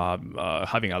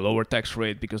having a lower tax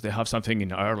rate because they have something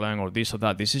in Ireland or this or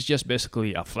that. This is just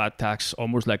basically a flat tax,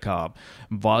 almost like a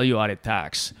value-added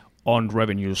tax on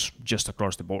revenues just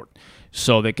across the board.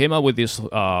 So they came up with this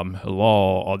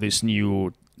law or this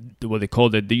new what they call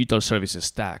the digital services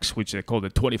tax, which they call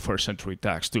the 21st century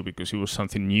tax too, because it was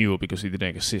something new because it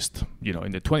didn't exist, you know,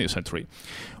 in the 20th century,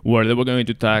 where they were going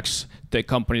to tax tech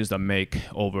companies that make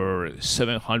over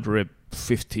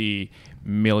 750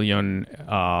 million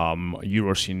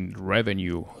euros in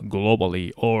revenue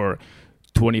globally, or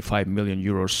 25 million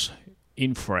euros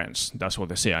in France. That's what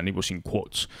they say, and it was in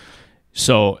quotes.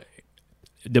 So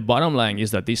the bottom line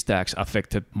is that this tax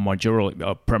affected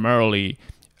primarily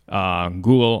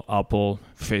Google, Apple,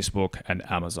 Facebook, and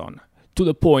Amazon, to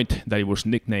the point that it was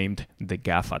nicknamed the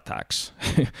GAFA tax.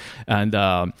 And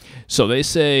so they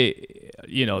say,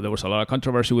 you know, there was a lot of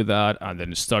controversy with that, and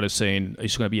then it started saying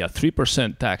it's going to be a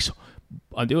 3% tax.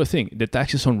 And the other thing, the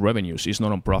tax is on revenues, it's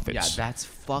not on profits. Yeah, that's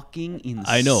fucking insane.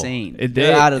 I know.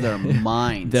 They're out of their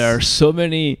minds. There are so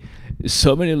many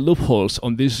so many loopholes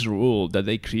on this rule that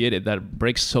they created that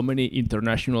breaks so many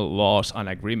international laws and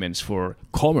agreements for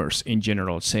commerce in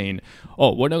general, saying,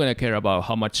 oh, we're not going to care about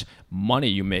how much money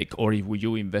you make or if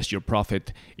you invest your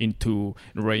profit into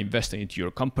reinvesting into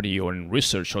your company or in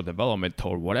research or development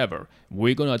or whatever.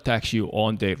 We're going to tax you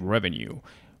on the revenue,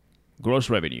 gross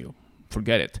revenue.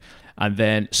 Forget it. And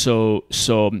then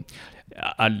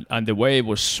and the way it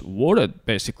was worded,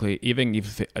 basically, even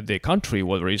if the country,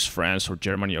 whether it's France or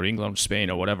Germany or England, Spain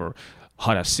or whatever,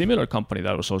 had a similar company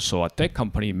that was also a tech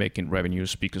company making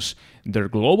revenues, because their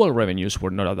global revenues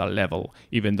were not at that level,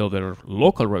 even though their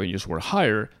local revenues were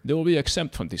higher, they will be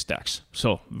exempt from this tax.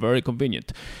 So very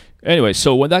convenient. Anyway,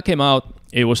 so when that came out,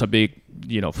 it was a big,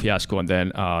 fiasco, and then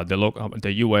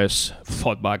the U.S.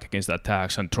 fought back against that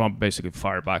tax, and Trump basically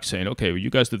fired back, saying, "Okay, you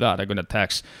guys do that, I'm going to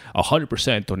tax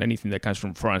 100% on anything that comes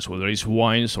from France, whether it's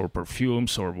wines or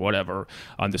perfumes or whatever."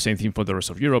 And the same thing for the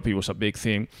rest of Europe. It was a big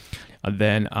thing, and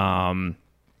then.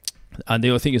 And the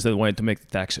other thing is that they wanted to make the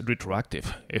tax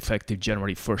retroactive, effective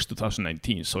January 1st,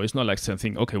 2019. So it's not like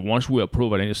something, okay, once we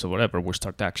approve it and it's whatever, we'll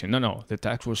start taxing. No, the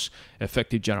tax was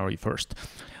effective January 1st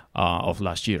of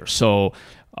last year. So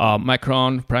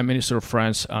Macron, Prime Minister of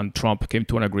France, and Trump came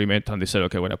to an agreement, and they said,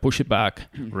 okay, we're going to push it back,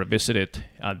 revisit it,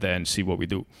 and then see what we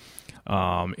do.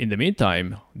 In the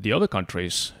meantime, the other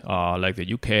countries like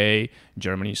the UK,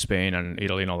 Germany, Spain, and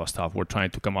Italy and all that stuff were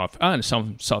trying to come off, and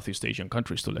some Southeast Asian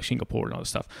countries too, like Singapore and all that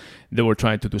stuff. They were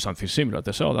trying to do something similar.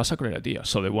 They said, oh, that's a great idea.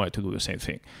 So they wanted to do the same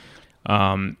thing.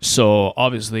 So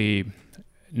obviously,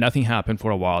 nothing happened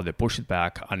for a while. They pushed it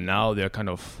back, and now they're kind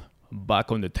of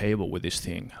back on the table with this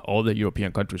thing. All the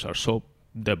European countries are so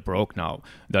they're broke now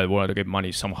that they want to get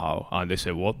money somehow, and they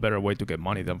say, what better way to get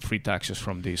money than free taxes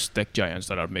from these tech giants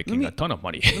that are making a ton of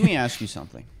money? Let me ask you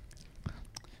something.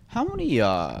 How many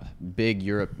how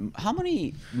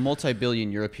many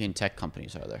multi-billion European tech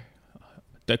companies are there?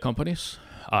 Tech companies?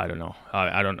 I don't know.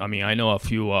 I know a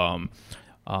few.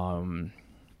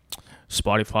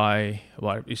 Spotify,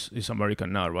 is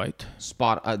American now, right?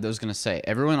 I was gonna say,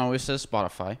 everyone always says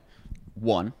Spotify.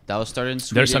 One that was started in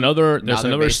Sweden. There's another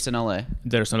based in LA.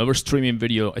 There's another streaming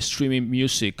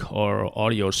music or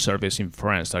audio service in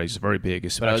France that is very big.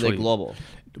 But are they global?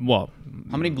 Well,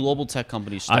 how many global tech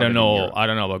companies I don't know. in Europe? I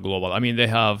don't know about global. I mean, they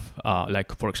have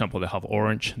like, for example, they have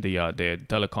Orange, the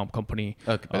telecom company.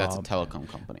 Okay, but that's a telecom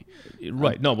company,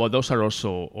 right? No, but those are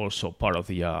also part of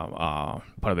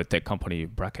the tech company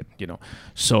bracket.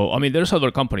 So I mean, there's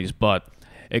other companies, but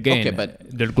again,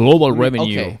 their global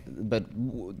revenue. Okay, but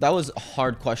that was a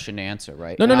hard question to answer,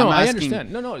 right? No. I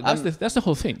understand. No. That's the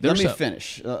whole thing. Let me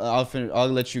finish. I'll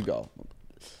let you go.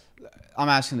 I'm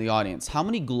asking the audience, how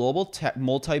many global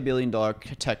multi-billion-dollar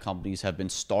tech companies have been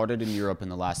started in Europe in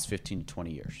the last 15 to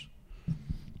 20 years?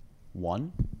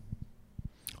 One?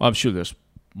 I'm sure there's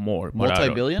more.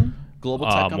 Multi-billion global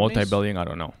tech companies? Multi-billion, I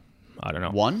don't know.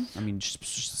 One? I mean,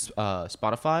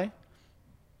 Spotify?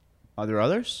 Are there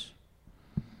others?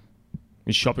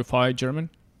 Is Shopify German?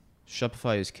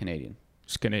 Shopify is Canadian.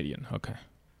 It's Canadian, okay.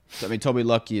 So, I mean, Toby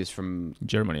Lucky is from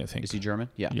Germany, I think. Is he German?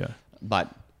 Yeah. But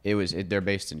they're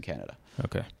based in Canada.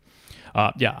 Okay.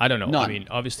 I don't know. None. I mean,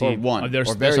 obviously,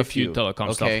 there's a few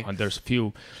telecom stuff, and there's a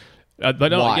few.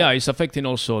 But it's affecting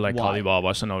also like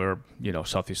Alibaba's and other,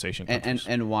 Southeast Asian countries.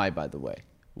 And why, by the way?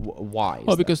 Why?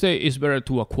 Because it's better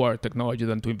to acquire technology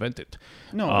than to invent it.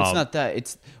 No, it's not that.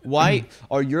 It's why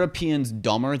are Europeans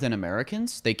dumber than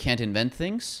Americans? They can't invent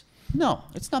things? No,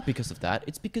 it's not because of that.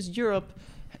 It's because Europe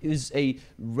is a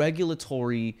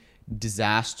regulatory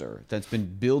disaster that's been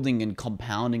building and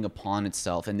compounding upon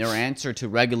itself, and their answer to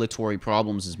regulatory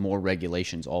problems is more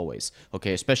regulations always.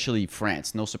 Okay, especially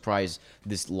France. No surprise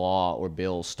this law or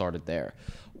bill started there.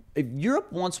 If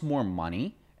Europe wants more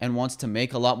money and wants to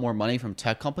make a lot more money from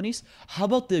tech companies, how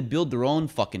about they build their own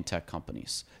fucking tech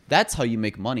companies? That's how you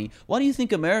make money. Why do you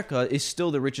think America is still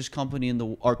the richest country in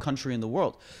the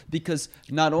world? Because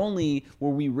not only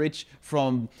were we rich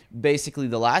from basically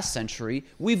the last century,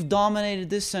 we've dominated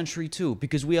this century too,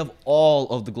 because we have all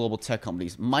of the global tech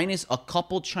companies. Minus a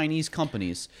couple Chinese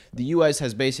companies, the US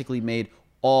has basically made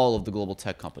all of the global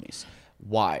tech companies.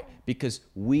 Why? Because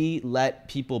we let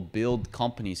people build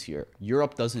companies here.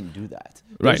 Europe doesn't do that.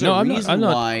 There's a reason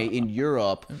why in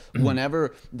Europe,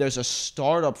 whenever there's a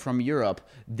startup from Europe,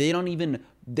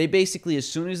 they basically, as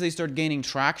soon as they start gaining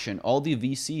traction, all the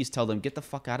VCs tell them, get the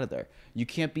fuck out of there. You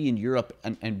can't be in Europe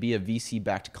and be a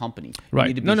VC-backed company.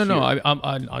 Right. No.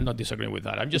 I'm not disagreeing with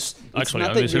that. I'm just I'm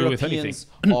disagreeing with anything.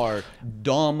 Are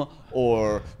dumb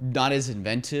or not as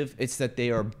inventive. It's that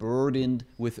they are burdened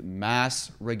with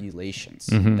mass regulations.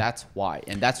 Mm-hmm. That's why.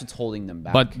 And that's what's holding them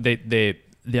back. But the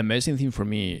amazing thing for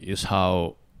me is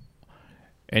how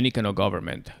any kind of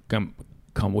government can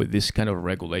come with this kind of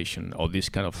regulation or this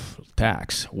kind of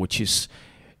tax, which is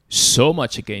so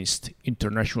much against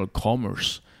international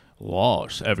commerce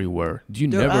laws everywhere. They're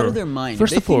never out of their mind.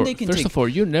 First They of think all, they can first take- of all,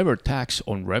 you never tax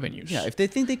on revenues. Yeah, if they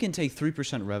think they can take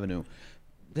 3% revenue,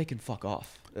 they can fuck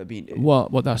off. I mean, Well,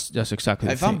 that's exactly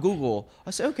the if thing. I'm Google,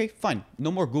 I say, okay, fine,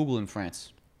 no more Google in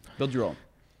France. Build your own.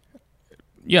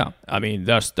 Yeah, I mean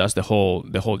that's the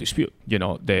whole dispute. You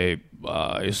know,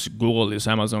 is Google, is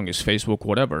Amazon, is Facebook,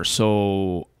 whatever.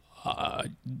 So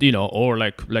you know, or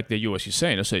like the US is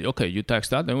saying, I say, okay, you tax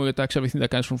that, then we tax everything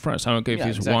that comes from France. I don't care if Yeah,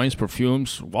 it's exactly. wines,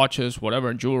 perfumes, watches,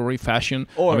 whatever, jewelry, fashion.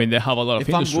 Or I mean, they have a lot of if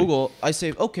industry. I'm Google, I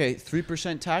say, okay,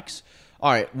 3% tax.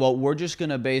 All right, well, we're just going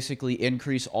to basically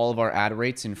increase all of our ad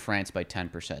rates in France by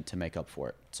 10% to make up for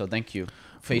it. So thank you.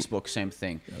 Facebook, same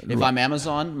thing. If I'm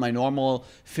Amazon, my normal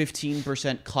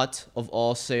 15% cut of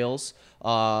all sales,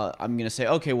 I'm going to say,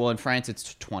 okay, well, in France,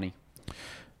 it's 20.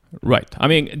 Right. I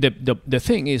mean, the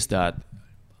thing is that,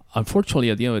 unfortunately,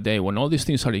 at the end of the day, when all these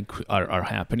things are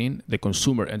happening, the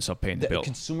consumer ends up paying the The bill.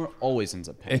 consumer always ends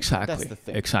up paying. Exactly. That's the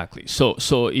thing. Exactly.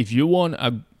 So if you want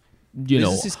a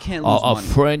Businesses can't lose a money.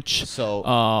 French So-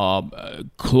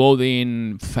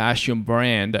 clothing fashion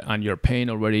brand, and you're paying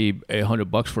already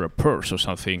 $100 for a purse or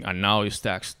something, and now it's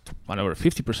taxed another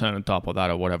 50% on top of that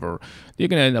or whatever, you're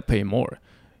gonna end up paying more.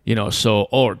 You know, so,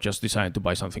 or just deciding to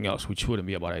buy something else, which wouldn't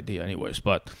be a bad idea anyways.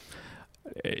 But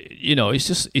you know, it's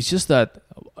just that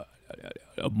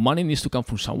money needs to come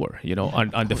from somewhere, you know,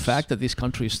 and the fact that these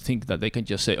countries think that they can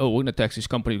just say, oh, we're going to tax this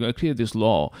company, we're going to create this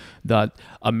law that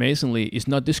amazingly is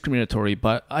not discriminatory,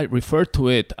 but I refer to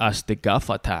it as the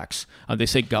GAFA tax, and they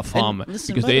say GAFAM And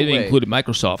listen, because by they the didn't way- include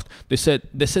Microsoft. They said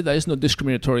that it's not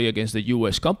discriminatory against the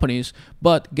U.S. companies,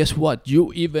 but guess what?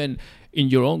 You even in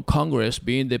your own Congress,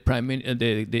 being the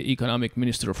the economic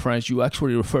minister of France, you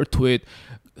actually refer to it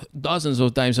dozens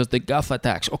of times as the GAFA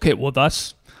tax. Okay, well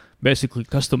that's basically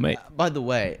custom made. By the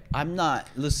way, I'm not.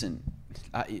 Listen,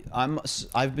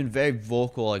 I've been very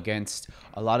vocal against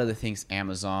a lot of the things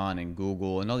Amazon and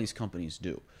Google and all these companies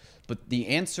do, but the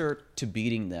answer to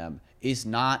beating them is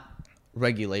not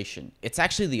regulation. It's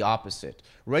actually the opposite.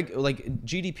 Like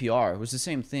GDPR was the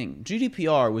same thing.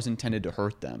 GDPR was intended to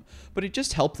hurt them, but it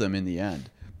just helped them in the end.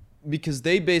 Because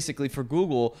they basically, for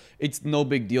Google, it's no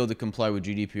big deal to comply with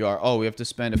GDPR. Oh, we have to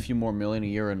spend a few more million a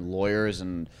year in lawyers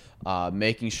and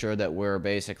making sure that we're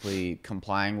basically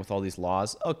complying with all these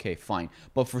laws. Okay, fine.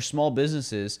 But for small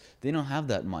businesses, they don't have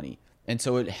that money. And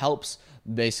so it helps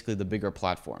basically the bigger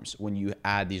platforms when you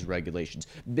add these regulations.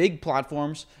 Big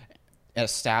platforms,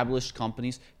 established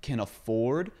companies can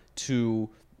afford to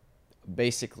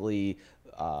basically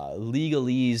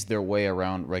legalese their way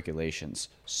around regulations.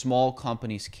 Small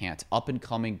companies can't.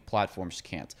 Up-and-coming platforms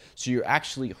can't. So you're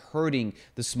actually hurting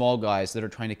the small guys that are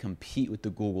trying to compete with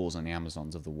the Googles and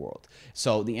Amazons of the world.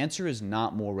 So the answer is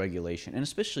not more regulation. And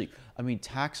especially, I mean,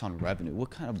 tax on revenue.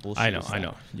 What kind of bullshit is that? I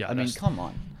know. Yeah, I mean, that's- come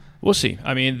on. We'll see.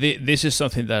 I mean, this is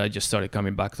something that I just started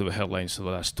coming back to the headlines the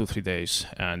last 2-3 days,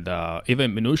 and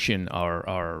even Mnuchin,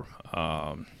 our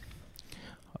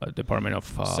Department of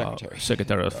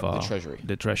Secretary of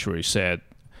the Treasury, said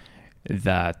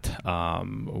that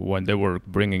when they were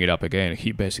bringing it up again,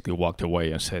 he basically walked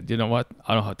away and said, "You know what?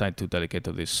 I don't have time to dedicate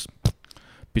to this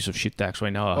piece of shit tax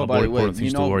right now. I have by more the way, important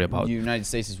things to worry about." the United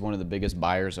States is one of the biggest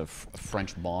buyers of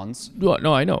French bonds. Well,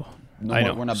 no, I know. No, I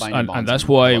know. we're not buying and, bonds and that's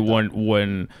anymore. why How about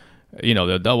when you know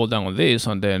they double down on this,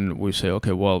 and then we say,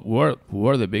 okay, well,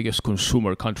 we're the biggest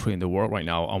consumer country in the world right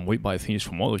now, and we buy things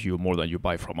from all of you more than you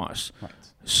buy from us. Right.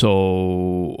 So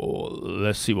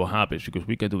let's see what happens, because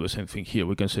we can do the same thing here.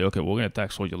 We can say, okay, we're going to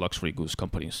tax all your luxury goods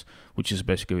companies, which is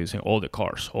basically saying all the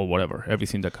cars or whatever,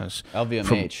 everything that comes LVMH,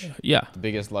 from, yeah, the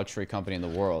biggest luxury company in the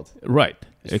world. right,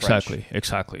 It's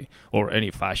exactly. Or any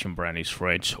fashion brand is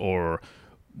French, or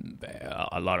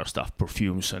a lot of stuff,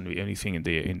 perfumes and anything in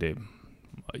the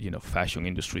fashion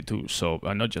industry too. So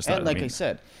not just that. And like I mean,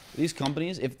 said, these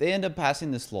companies, if they end up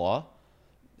passing this law,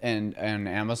 and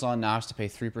Amazon now has to pay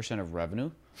 3% of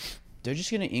revenue, they're just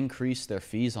going to increase their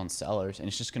fees on sellers, and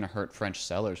it's just going to hurt French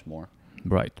sellers more.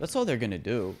 right. That's all they're going to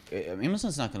do.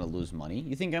 Amazon's not going to lose money.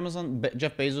 You think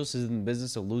Jeff Bezos is in the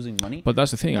business of losing money? But that's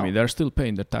the thing. I No. mean, they're still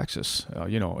paying their taxes,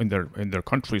 in their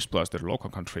countries plus their local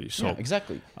countries. So Yeah,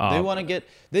 exactly.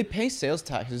 They pay sales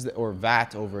taxes or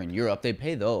VAT over in Europe. They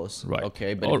pay those. Right.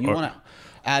 Okay, but Or- if you or- want to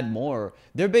add more,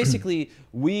 they're basically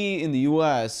we in the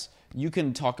U.S. You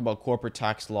can talk about corporate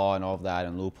tax law and all of that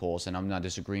and loopholes, and I'm not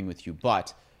disagreeing with you,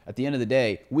 but at the end of the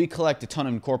day, we collect a ton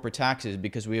of corporate taxes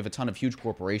because we have a ton of huge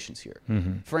corporations here.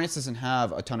 France doesn't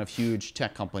have a ton of huge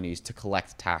tech companies to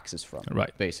collect taxes from,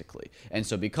 Right. basically. And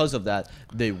so because of that,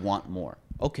 they want more.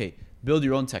 Okay, build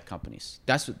your own tech companies.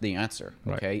 That's the answer.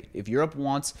 Right. Okay. If Europe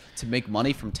wants to make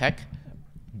money from tech,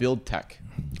 build tech.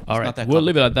 All right, we'll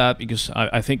leave it at that because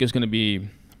I think it's going to be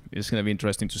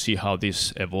interesting to see how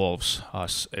this evolves.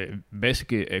 As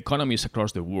basically economies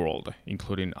across the world,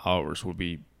 including ours, will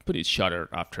be pretty shuttered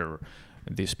after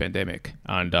this pandemic,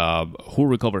 and who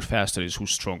recovers faster is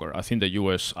who's stronger. I think the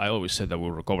U.S. I always said that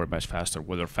will recover much faster.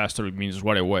 Whether faster means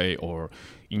right away or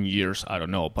in years, I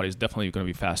don't know, but it's definitely going to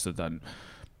be faster than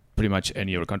pretty much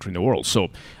any other country in the world. So,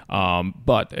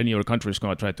 but any other country is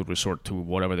going to try to resort to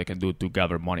whatever they can do to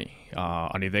gather money,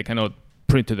 and if they cannot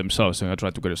print it themselves, they're going to try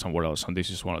to get it somewhere else, and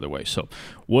this is one of the ways. So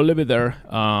we'll leave it there.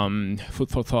 Food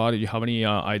for thought. If you have any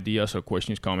ideas or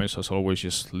questions, comments, as always,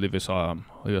 just leave us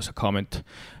a comment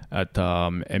at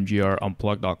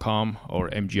mgrunplug.com or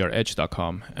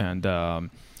mgredge.com, and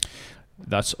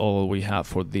that's all we have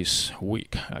for this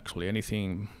week. Actually,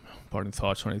 anything parting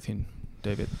thoughts or anything,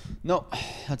 David? No,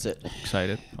 that's it.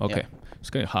 Excited? Okay. Yeah. It's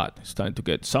getting hot. It's time to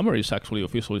get... Summer is actually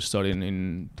officially starting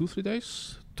in 2-3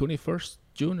 days, 21st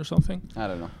June or something. I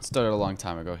don't know. It started a long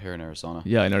time ago here in Arizona.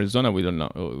 Yeah, in Arizona, we don't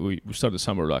know. We started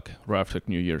summer like right after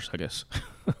New Year's, I guess.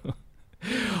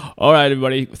 All right,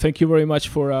 everybody. Thank you very much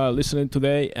for listening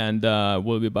today, and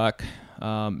we'll be back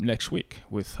next week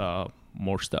with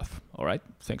more stuff. All right?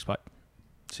 Thanks. Bye.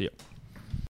 See you.